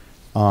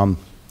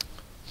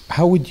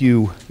 how would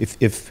you,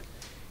 if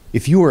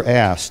you were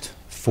asked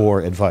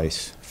for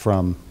advice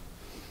from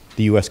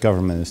the U.S.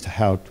 government as to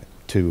how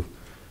to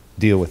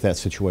deal with that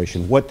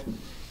situation, what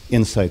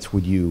insights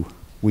would you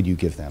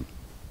give them?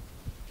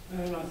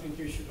 And I think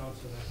you should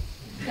answer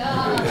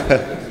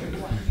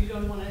that. You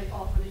don't want to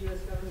offer the U.S.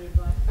 government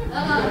advice?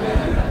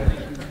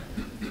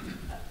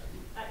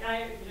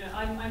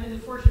 I'm in the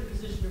fortunate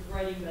position of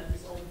writing about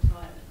this all the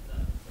time,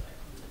 and so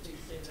I can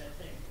say that I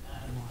think.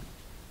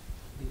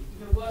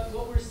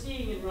 What we're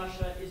seeing in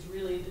Russia is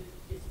really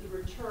it's the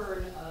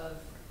return of.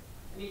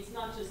 I mean, it's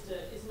not just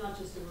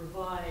a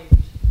revived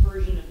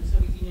version of the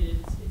Soviet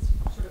Union.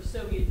 It's sort of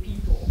Soviet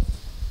people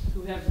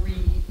who have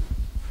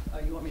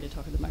you want me to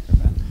talk to the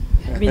microphone?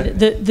 I mean,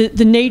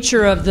 the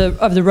nature of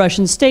the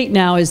Russian state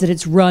now is that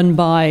it's run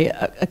by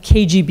a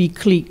KGB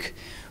clique,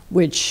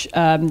 which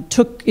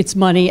took its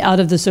money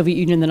out of the Soviet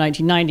Union in the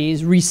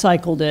 1990s,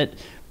 recycled it,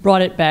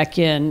 brought it back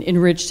in,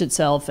 enriched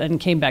itself, and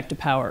came back to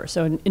power.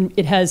 So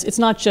it's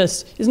not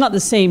the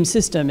same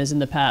system as in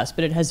the past,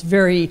 but it has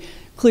very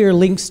clear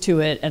links to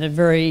it and a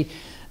very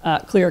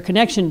clear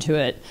connection to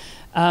it.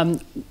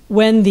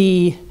 When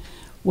the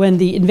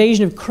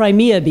invasion of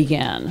Crimea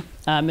began,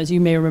 as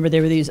you may remember,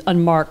 there were these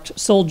unmarked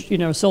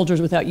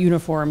soldiers without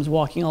uniforms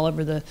walking all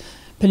over the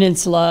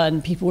peninsula,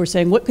 and people were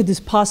saying, what could this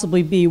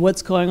possibly be?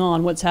 What's going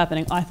on? What's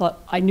happening? I thought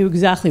I knew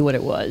exactly what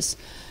it was,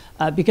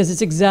 because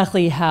it's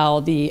exactly how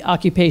the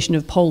occupation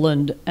of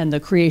Poland and the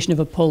creation of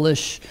a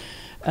Polish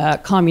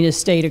communist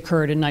state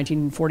occurred in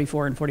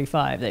 1944 and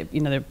 45.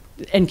 The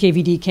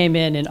NKVD came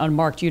in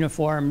unmarked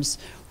uniforms,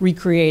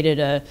 recreated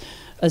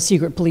a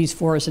secret police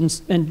force,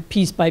 and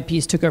piece by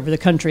piece took over the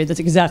country.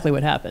 That's exactly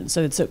what happened.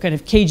 So it's a kind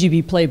of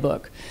KGB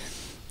playbook.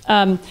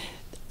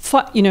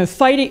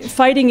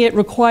 Fighting it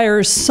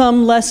requires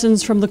some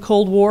lessons from the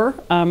Cold War.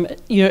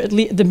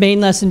 The main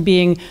lesson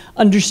being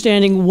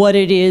understanding what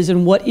it is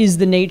and what is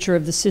the nature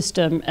of the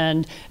system,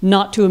 and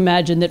not to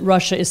imagine that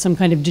Russia is some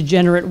kind of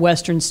degenerate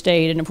Western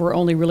state, and if we're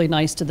only really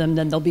nice to them,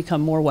 then they'll become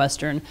more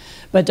Western.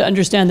 But to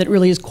understand that it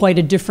really is quite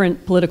a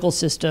different political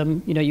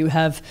system. You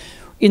have,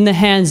 in the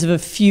hands of a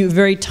few,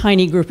 very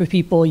tiny group of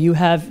people, you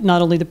have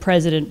not only the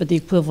president, but the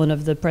equivalent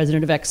of the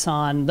president of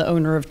Exxon, the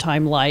owner of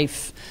Time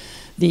Life,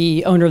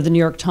 the owner of the New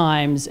York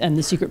Times, and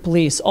the secret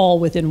police, all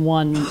within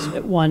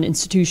one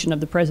institution of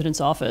the president's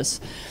office.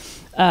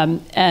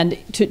 And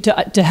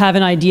to have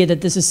an idea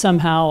that this is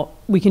somehow,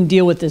 we can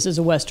deal with this as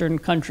a Western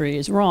country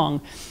is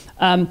wrong.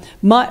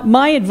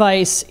 My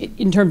advice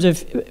in terms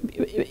of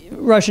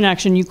Russian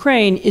action in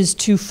Ukraine is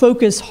to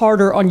focus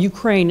harder on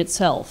Ukraine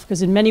itself,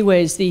 because in many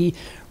ways the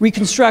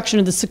reconstruction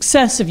of the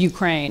success of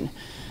Ukraine,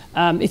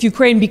 if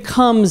Ukraine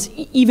becomes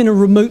even a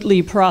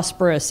remotely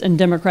prosperous and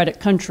democratic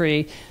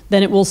country,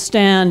 then it will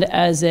stand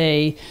as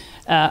a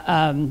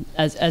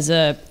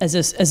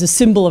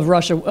symbol of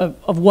Russia,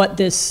 of what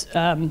this,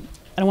 I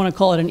don't want to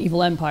call it an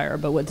evil empire,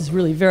 but what this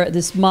really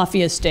this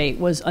mafia state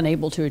was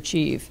unable to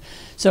achieve.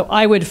 So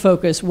I would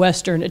focus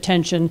Western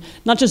attention,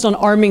 not just on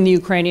arming the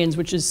Ukrainians,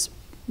 which is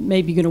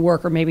maybe going to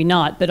work or maybe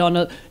not, but on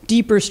a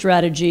deeper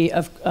strategy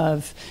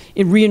of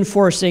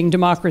reinforcing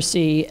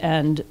democracy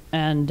and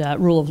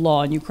rule of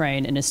law in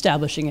Ukraine and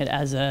establishing it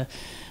as a,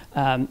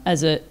 I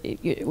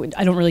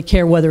don't really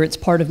care whether it's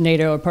part of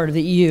NATO or part of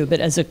the EU, but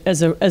as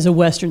a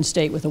Western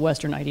state with a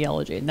Western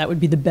ideology, and that would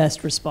be the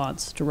best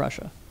response to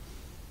Russia.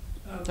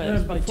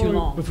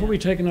 Before we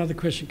take another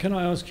question, can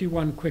I ask you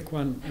one quick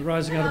one,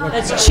 arising out of what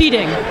That's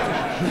cheating.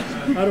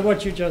 out of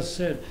what you just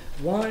said?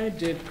 Why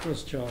did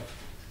Khrushchev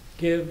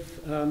give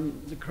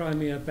the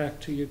Crimea back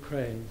to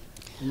Ukraine?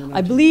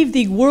 I believe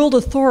the world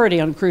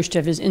authority on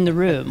Khrushchev is in the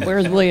room.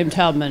 Where's William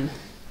Taubman?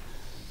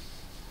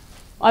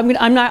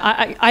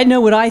 I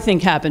know what I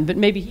think happened, but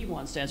maybe he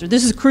wants to answer.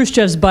 This is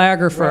Khrushchev's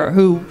biographer, right,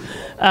 who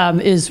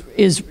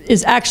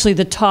is actually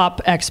the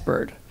top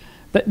expert,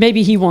 but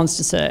maybe he wants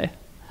to say.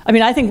 I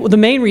mean, I think the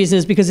main reason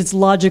is because it's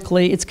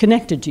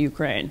connected to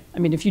Ukraine. I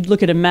mean, if you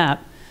look at a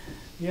map,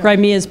 yeah,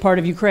 Crimea is part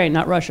of Ukraine,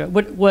 not Russia.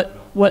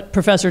 What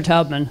Professor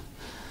Taubman,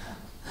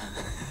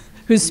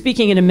 who's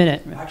speaking in a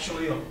minute.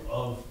 Actually,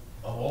 of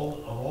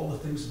all the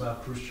things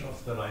about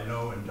Khrushchev that I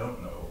know and don't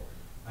know,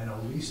 I know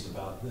least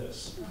about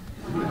this.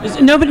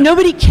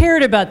 Nobody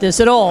cared about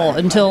this at all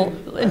until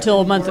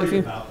a month ago.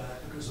 About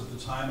that because at the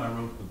time I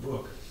wrote the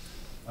book,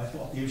 I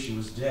thought the issue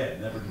was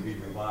dead, never to be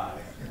revived.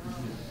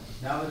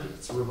 Now that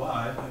it's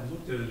revived, I've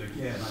looked at it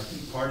again. I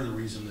think part of the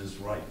reason is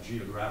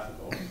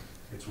geographical.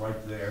 It's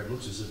right there. It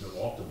looks as if it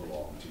ought to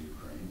belong to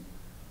Ukraine.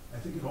 I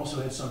think it also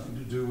had something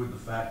to do with the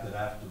fact that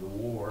after the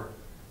war,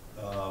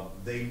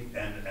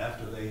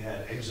 after they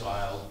had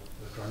exiled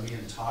the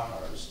Crimean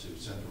Tatars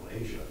to Central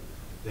Asia,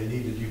 they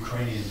needed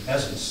Ukrainian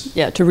peasants.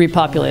 Yeah, to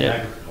repopulate it.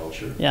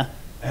 Agriculture. Yeah.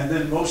 And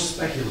then most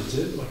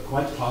speculative, but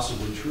quite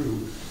possibly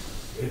true,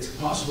 it's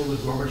possible that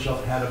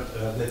Khrushchev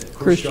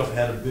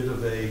had a bit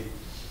of a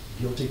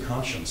guilty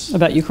conscience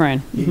about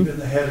Ukraine. He'd been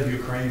the head of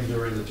Ukraine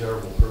during the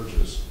terrible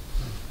purges,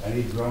 and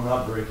he'd grown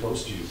up very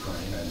close to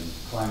Ukraine and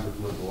climbed the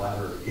political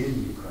ladder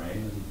in Ukraine,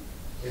 and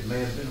it may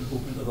have been a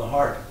movement of the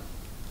heart.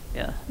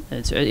 Yeah,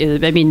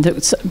 I mean,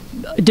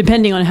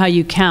 depending on how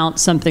you count,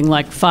 something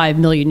like 5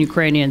 million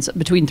Ukrainians,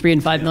 between 3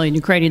 and 5 million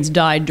Ukrainians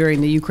died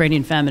during the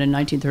Ukrainian famine in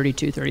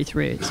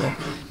 1932-33. So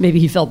maybe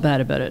he felt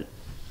bad about it.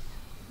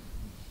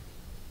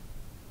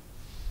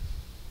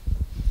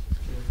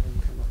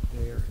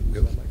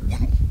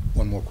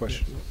 One more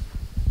question.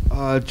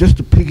 Just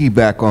to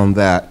piggyback on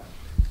that,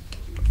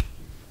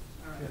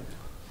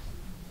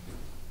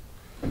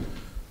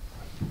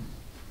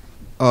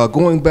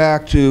 going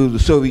back to the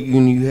Soviet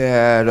Union, you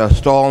had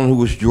Stalin, who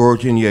was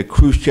Georgian, you had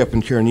Khrushchev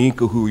and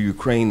Chernenko, who were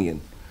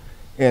Ukrainian.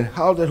 And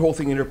how did that whole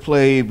thing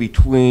interplay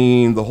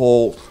between the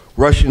whole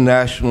Russian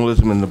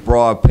nationalism and the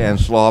broad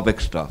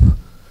pan-Slavic stuff?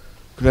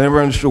 Because I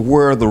never understood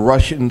where the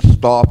Russians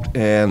stopped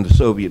and the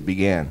Soviet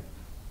began.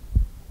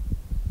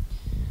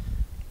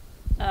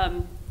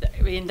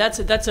 I mean, that's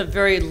a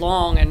very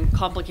long and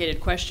complicated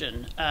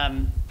question.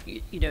 In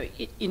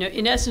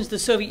essence, the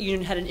Soviet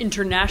Union had an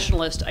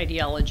internationalist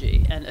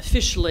ideology, and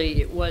officially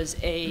it was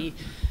a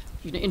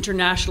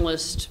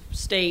internationalist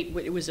state.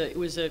 It was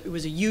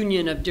a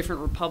union of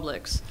different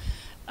republics,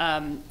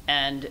 and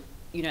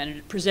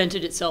it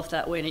presented itself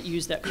that way, and it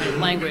used that kind of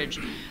language.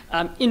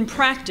 In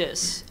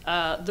practice,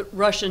 the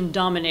Russian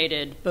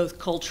dominated both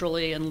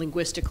culturally and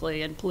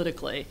linguistically and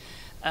politically,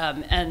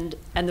 and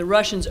the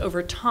Russians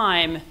over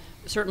time,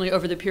 certainly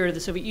over the period of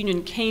the Soviet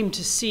Union, came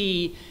to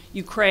see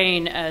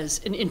Ukraine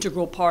as an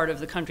integral part of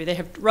the country.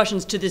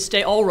 Russians to this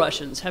day, all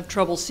Russians have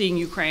trouble seeing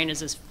Ukraine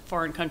as a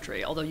foreign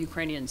country, although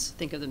Ukrainians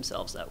think of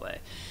themselves that way.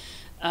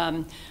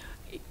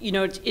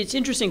 It's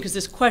interesting because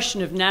this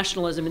question of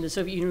nationalism in the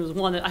Soviet Union was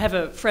one that I have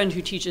a friend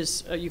who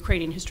teaches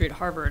Ukrainian history at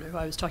Harvard, who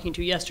I was talking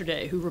to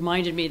yesterday, who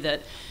reminded me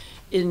that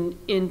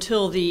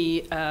until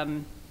the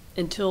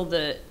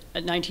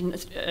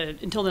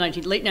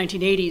late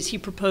 1980s, he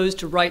proposed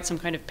to write some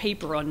kind of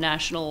paper on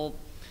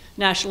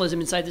nationalism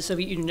inside the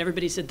Soviet Union.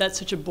 Everybody said, that's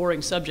such a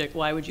boring subject,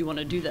 why would you want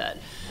to do that?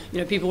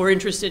 People were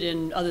interested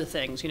in other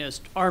things,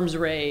 arms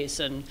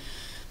race and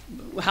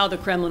how the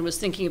Kremlin was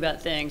thinking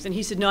about things. And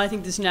he said, no, I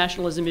think this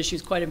nationalism issue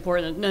is quite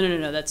important.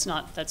 No, that's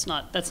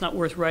not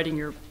worth writing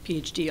your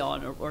PhD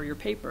on or your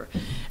paper.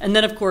 And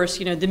then, of course,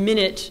 the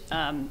minute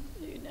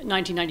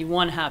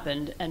 1991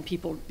 happened and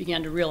people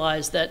began to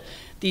realize that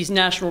these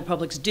national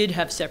republics did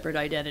have separate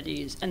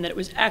identities and that it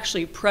was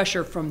actually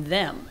pressure from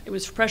them. It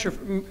was pressure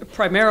from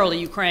primarily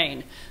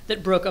Ukraine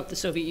that broke up the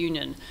Soviet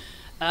Union.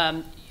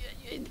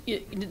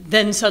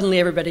 then suddenly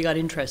everybody got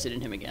interested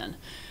in him again.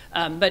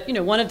 But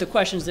one of the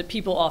questions that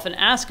people often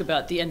ask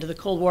about the end of the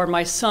Cold War,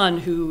 my son,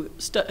 who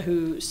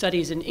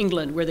studies in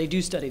England, where they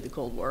do study the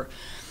Cold War,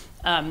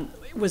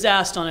 was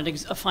asked on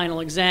a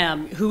final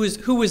exam, who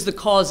was the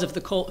cause of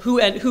the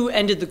who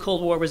ended the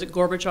Cold War? Was it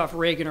Gorbachev,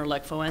 Reagan, or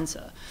Lech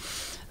Walesa?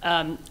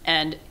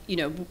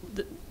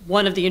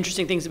 One of the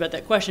interesting things about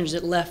that question is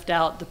it left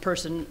out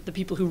the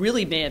people who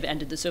really may have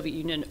ended the Soviet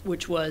Union,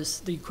 which was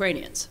the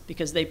Ukrainians,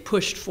 because they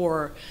pushed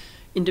for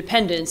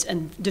independence,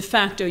 and de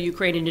facto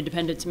Ukrainian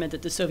independence meant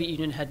that the Soviet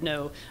Union had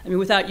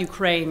without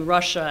Ukraine,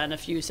 Russia,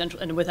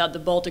 and without the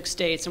Baltic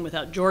states, and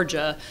without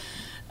Georgia,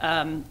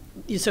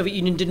 the Soviet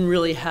Union didn't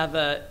really have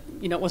it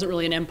wasn't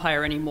really an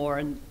empire anymore,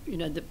 and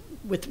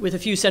with a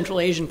few Central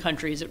Asian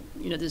countries,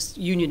 this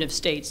union of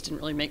states didn't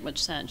really make much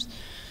sense.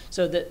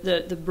 So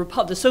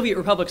the Soviet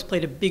republics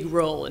played a big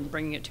role in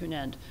bringing it to an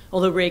end,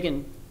 although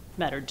Reagan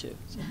mattered too.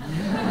 So.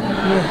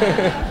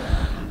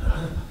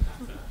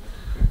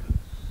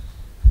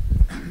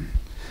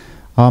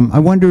 I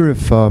wonder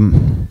if,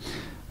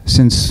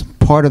 since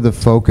part of the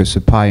focus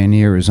of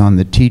Pioneer is on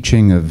the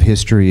teaching of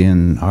history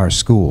in our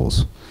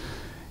schools,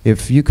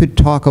 if you could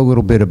talk a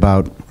little bit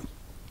about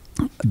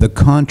the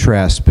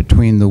contrast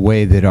between the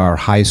way that our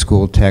high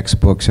school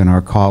textbooks and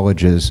our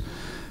colleges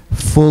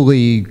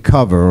fully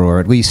cover, or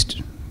at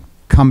least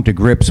come to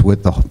grips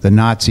with the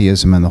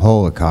Nazism and the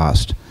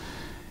Holocaust,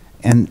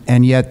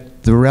 and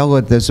yet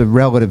there's a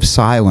relative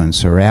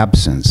silence or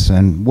absence,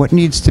 and what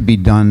needs to be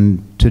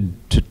done to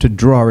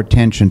draw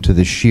attention to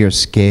the sheer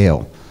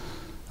scale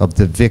of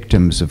the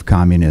victims of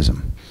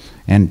communism,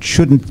 and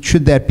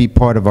should that be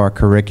part of our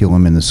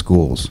curriculum in the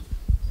schools?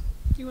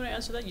 Do you want to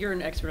answer that? You're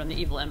an expert on the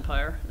evil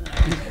empire.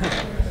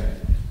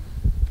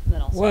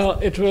 Well,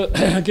 it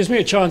gives me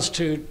a chance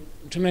to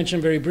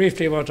mention very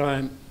briefly what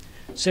I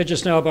said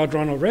just now about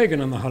Ronald Reagan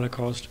and the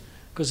Holocaust,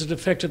 because it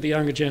affected the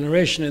younger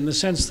generation in the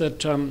sense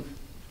that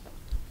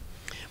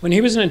when he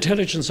was an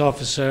intelligence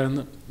officer in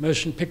the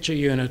motion picture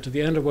unit at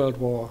the end of World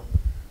War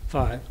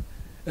II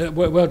in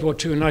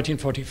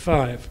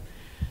 1945,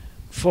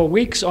 for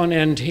weeks on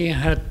end he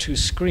had to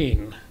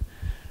screen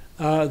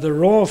the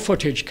raw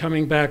footage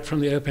coming back from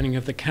the opening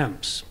of the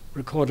camps,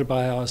 recorded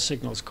by our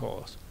signals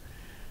corps.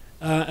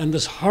 And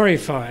this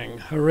horrifying,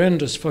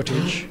 horrendous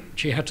footage,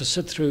 which he had to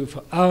sit through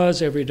for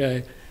hours every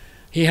day,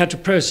 he had to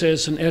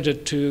process and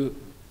edit to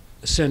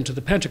send to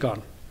the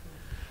Pentagon.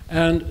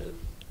 And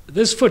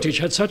this footage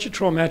had such a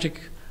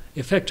traumatic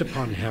effect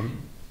upon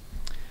him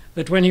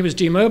that when he was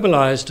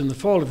demobilized in the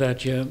fall of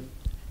that year,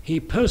 he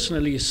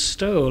personally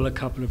stole a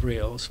couple of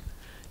reels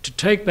to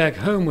take back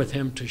home with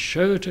him to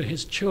show to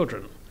his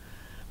children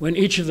when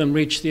each of them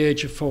reached the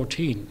age of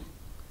 14,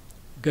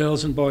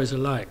 girls and boys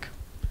alike.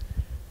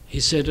 He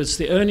said it's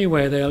the only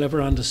way they'll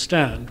ever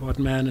understand what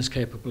man is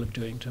capable of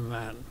doing to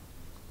man.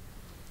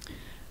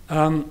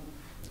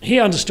 He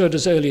understood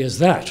as early as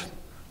that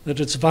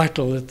it's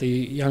vital that the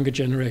younger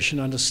generation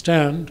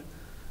understand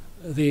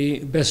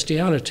the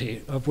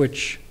bestiality of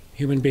which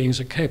human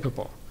beings are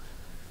capable.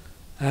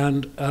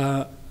 And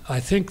I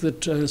think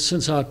that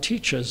since our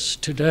teachers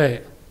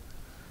today,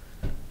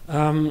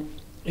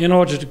 in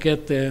order to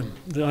get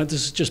this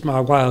is just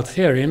my wild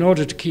theory, in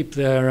order to keep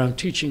their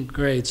teaching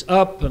grades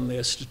up and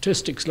their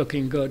statistics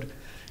looking good,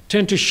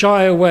 tend to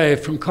shy away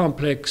from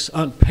complex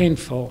and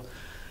painful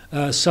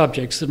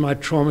subjects that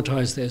might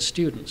traumatize their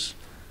students,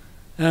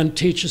 and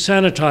teach a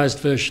sanitized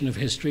version of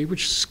history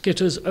which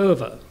skitters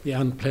over the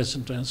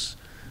unpleasantness,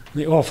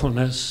 the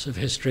awfulness of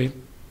history,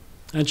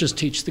 and just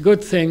teach the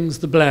good things,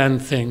 the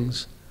bland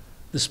things,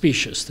 the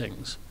specious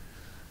things.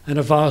 And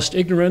a vast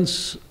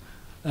ignorance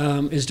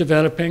is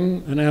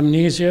developing, an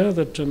amnesia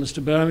that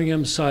Mr.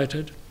 Birmingham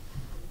cited,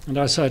 and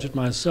I cited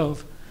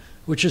myself,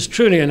 which is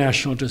truly a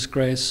national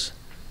disgrace.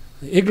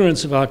 The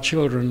ignorance of our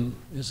children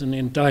is an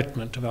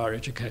indictment of our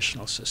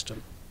educational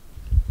system.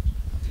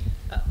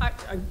 I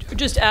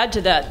just add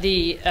to that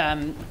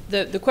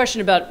the question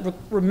about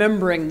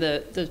remembering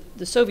the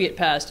Soviet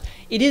past.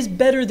 It is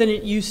better than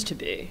it used to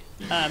be.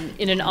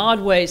 In an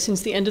odd way,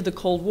 since the end of the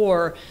Cold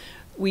War,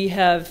 we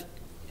have,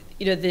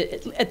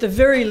 at the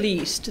very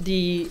least,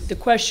 the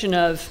question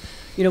of,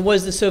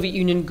 was the Soviet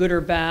Union good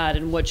or bad,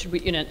 and what should we,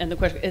 and the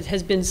question, it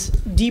has been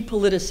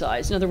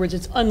depoliticized. In other words,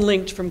 it's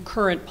unlinked from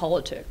current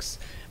politics.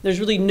 There's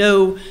really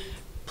no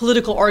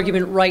political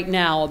argument right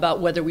now about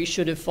whether we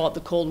should have fought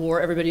the Cold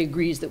War. Everybody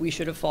agrees that we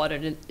should have fought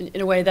it.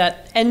 In a way,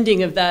 that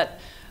ending of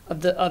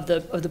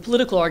the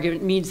political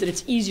argument means that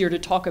it's easier to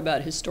talk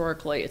about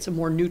historically. It's a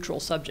more neutral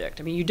subject.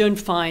 I mean, you don't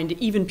find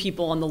even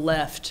people on the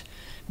left,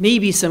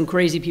 maybe some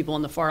crazy people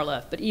on the far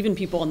left, but even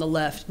people on the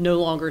left no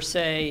longer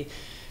say,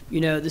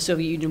 the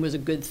Soviet Union was a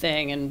good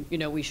thing, and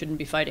we shouldn't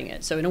be fighting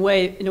it. So in a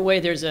way,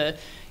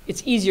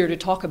 it's easier to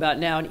talk about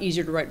now and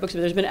easier to write books.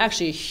 But there's been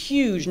actually a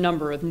huge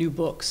number of new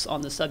books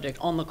on the subject,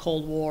 on the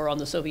Cold War, on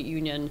the Soviet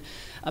Union,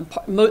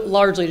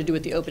 largely to do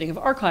with the opening of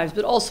archives,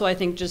 but also I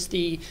think just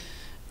the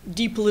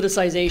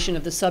depoliticization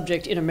of the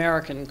subject in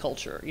American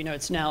culture. You know,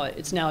 it's now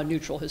a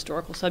neutral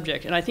historical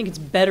subject, and I think it's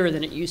better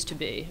than it used to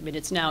be. I mean,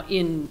 it's now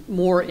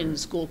more in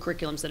school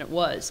curriculums than it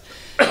was.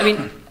 I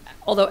mean,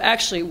 although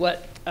actually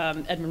what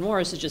Edmund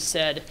Morris has just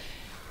said,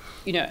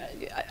 you know,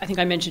 I think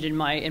I mentioned in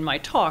my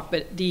talk,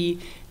 but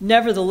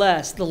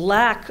nevertheless, the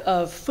lack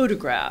of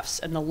photographs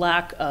and the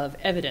lack of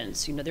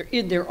evidence, you know,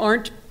 there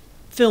aren't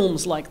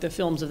films like the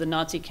films of the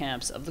Nazi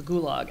camps, of the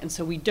Gulag, and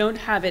so we don't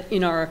have it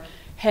in our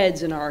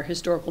heads, in our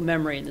historical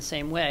memory in the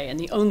same way, and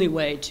the only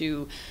way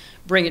to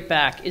bring it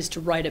back is to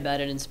write about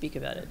it and speak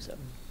about it. So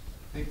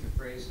I think the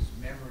phrase is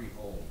memory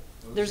hole.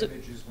 Those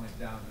images went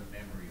down the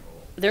memory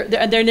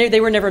hole. They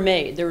were never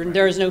made.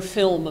 There is no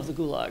film of the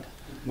Gulag.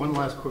 One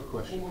last quick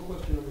question. One more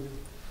question over here.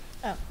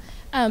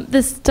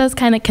 This does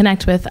kind of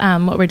connect with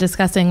what we're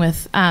discussing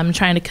with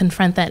trying to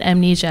confront that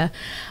amnesia.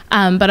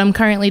 But I'm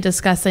currently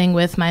discussing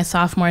with my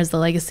sophomores the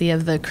legacy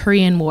of the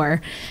Korean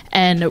War,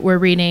 and we're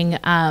reading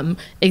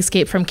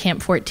Escape from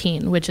Camp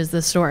 14, which is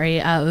the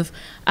story of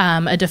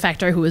a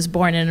defector who was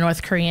born in a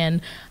North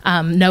Korean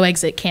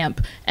no-exit camp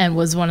and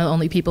was one of the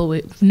only people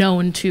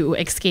known to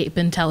escape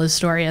and tell his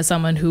story as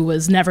someone who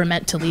was never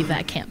meant to leave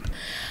that camp.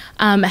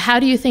 How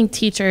do you think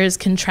teachers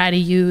can try to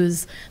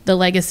use the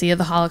legacy of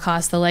the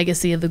Holocaust, the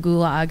legacy of the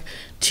Gulag,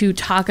 to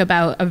talk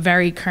about a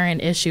very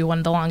current issue, one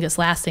of the longest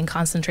lasting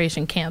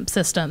concentration camp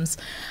systems,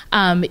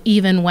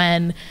 even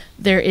when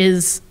there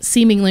is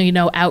seemingly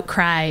no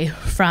outcry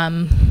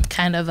from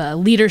kind of a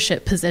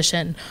leadership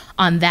position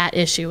on that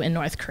issue in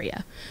North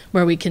Korea,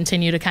 where we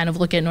continue to kind of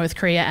look at North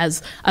Korea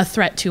as a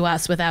threat to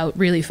us without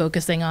really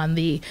focusing on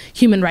the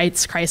human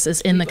rights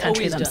crisis in the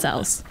country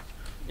themselves?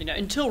 You know,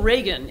 until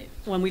Reagan,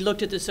 when we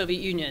looked at the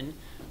Soviet Union,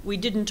 we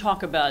didn't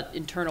talk about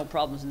internal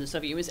problems in the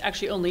Soviet Union. It was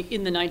actually only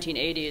in the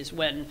 1980s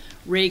when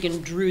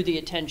Reagan drew the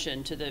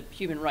attention to the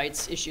human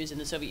rights issues in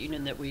the Soviet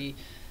Union that we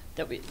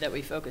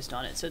focused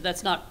on it. So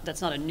that's not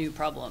a new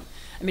problem.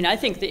 I mean, I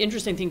think the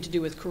interesting thing to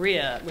do with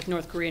Korea, with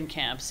North Korean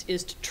camps,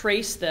 is to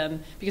trace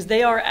them, because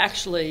they are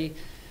actually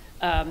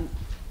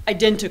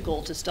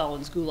identical to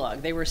Stalin's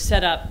Gulag. They were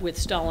set up with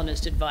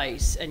Stalinist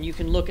advice, and you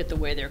can look at the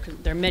way there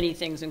are many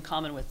things in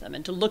common with them.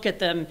 And to look at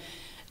them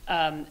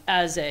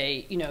as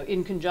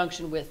in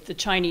conjunction with the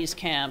Chinese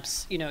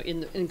camps, you know,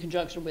 in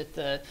conjunction with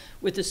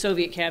the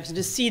Soviet camps, and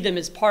to see them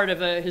as part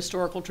of a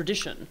historical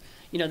tradition.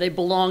 You know, they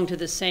belong to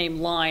the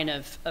same line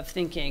of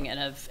thinking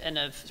and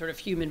of sort of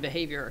human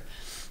behavior.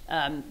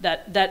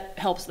 That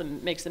helps them,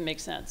 makes them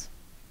make sense.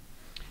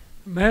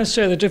 May I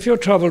say that if you're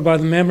troubled by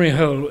the memory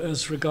hole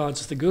as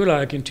regards the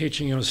Gulag in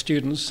teaching your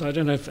students, I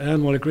don't know if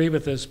Anne will agree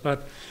with this,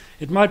 but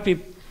it might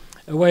be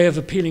a way of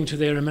appealing to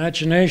their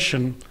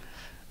imagination.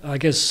 I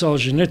guess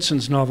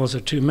Solzhenitsyn's novels are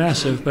too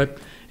massive, but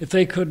if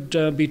they could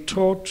be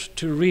taught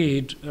to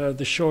read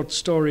the short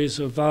stories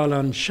of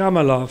Varlan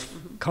Shamalov,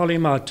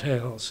 Kolyma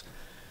Tales,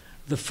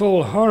 the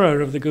full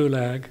horror of the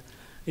Gulag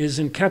is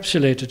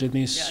encapsulated in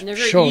these and they're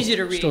very short easy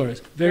to read. Stories.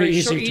 Very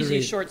easy to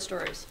read. Short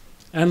stories.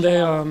 And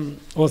they are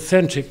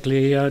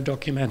authentically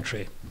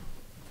documentary.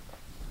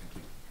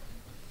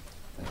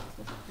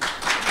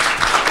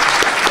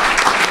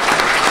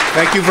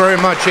 Thank you very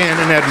much, Anne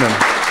and Edmund.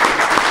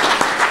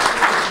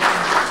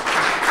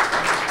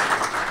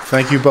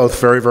 Thank you both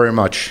very, very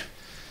much.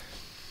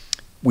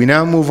 We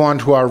now move on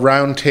to our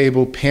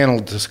roundtable panel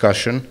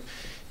discussion,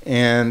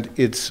 and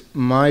it's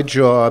my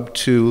job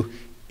to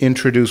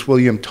introduce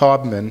William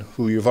Taubman,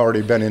 who you've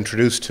already been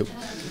introduced to.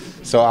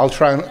 So I'll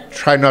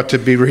try not to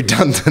be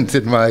redundant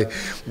in my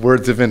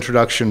words of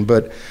introduction,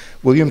 but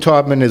William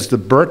Taubman is the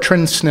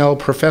Bertrand Snell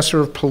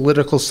Professor of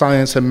Political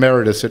Science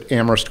Emeritus at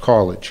Amherst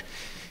College.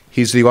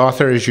 He's the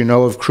author, as you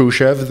know, of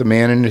Khrushchev, The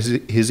Man in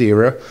His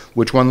Era,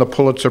 which won the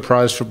Pulitzer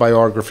Prize for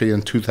Biography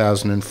in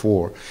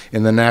 2004,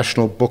 and the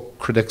National Book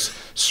Critics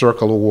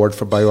Circle Award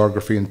for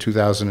Biography in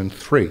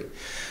 2003.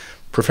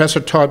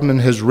 Professor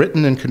Taubman has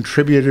written and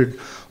contributed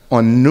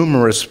on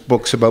numerous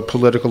books about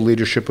political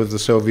leadership of the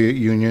Soviet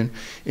Union,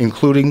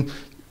 including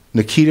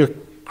Nikita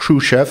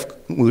Khrushchev,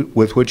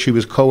 with which he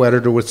was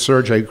co-editor with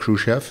Sergei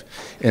Khrushchev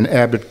and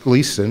Abbott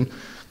Gleason.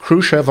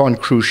 Khrushchev on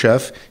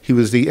Khrushchev, he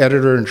was the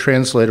editor and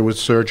translator with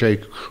Sergei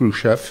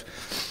Khrushchev,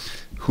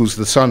 who's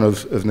the son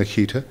of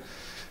Nikita.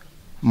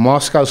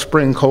 Moscow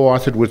Spring,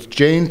 co-authored with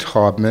Jane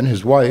Taubman,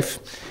 his wife,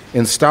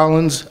 and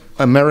Stalin's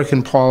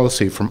American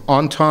Policy from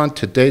Entente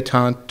to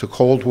Détente to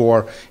Cold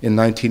War in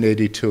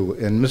 1982.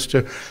 And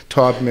Mr.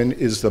 Taubman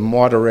is the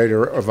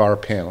moderator of our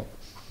panel.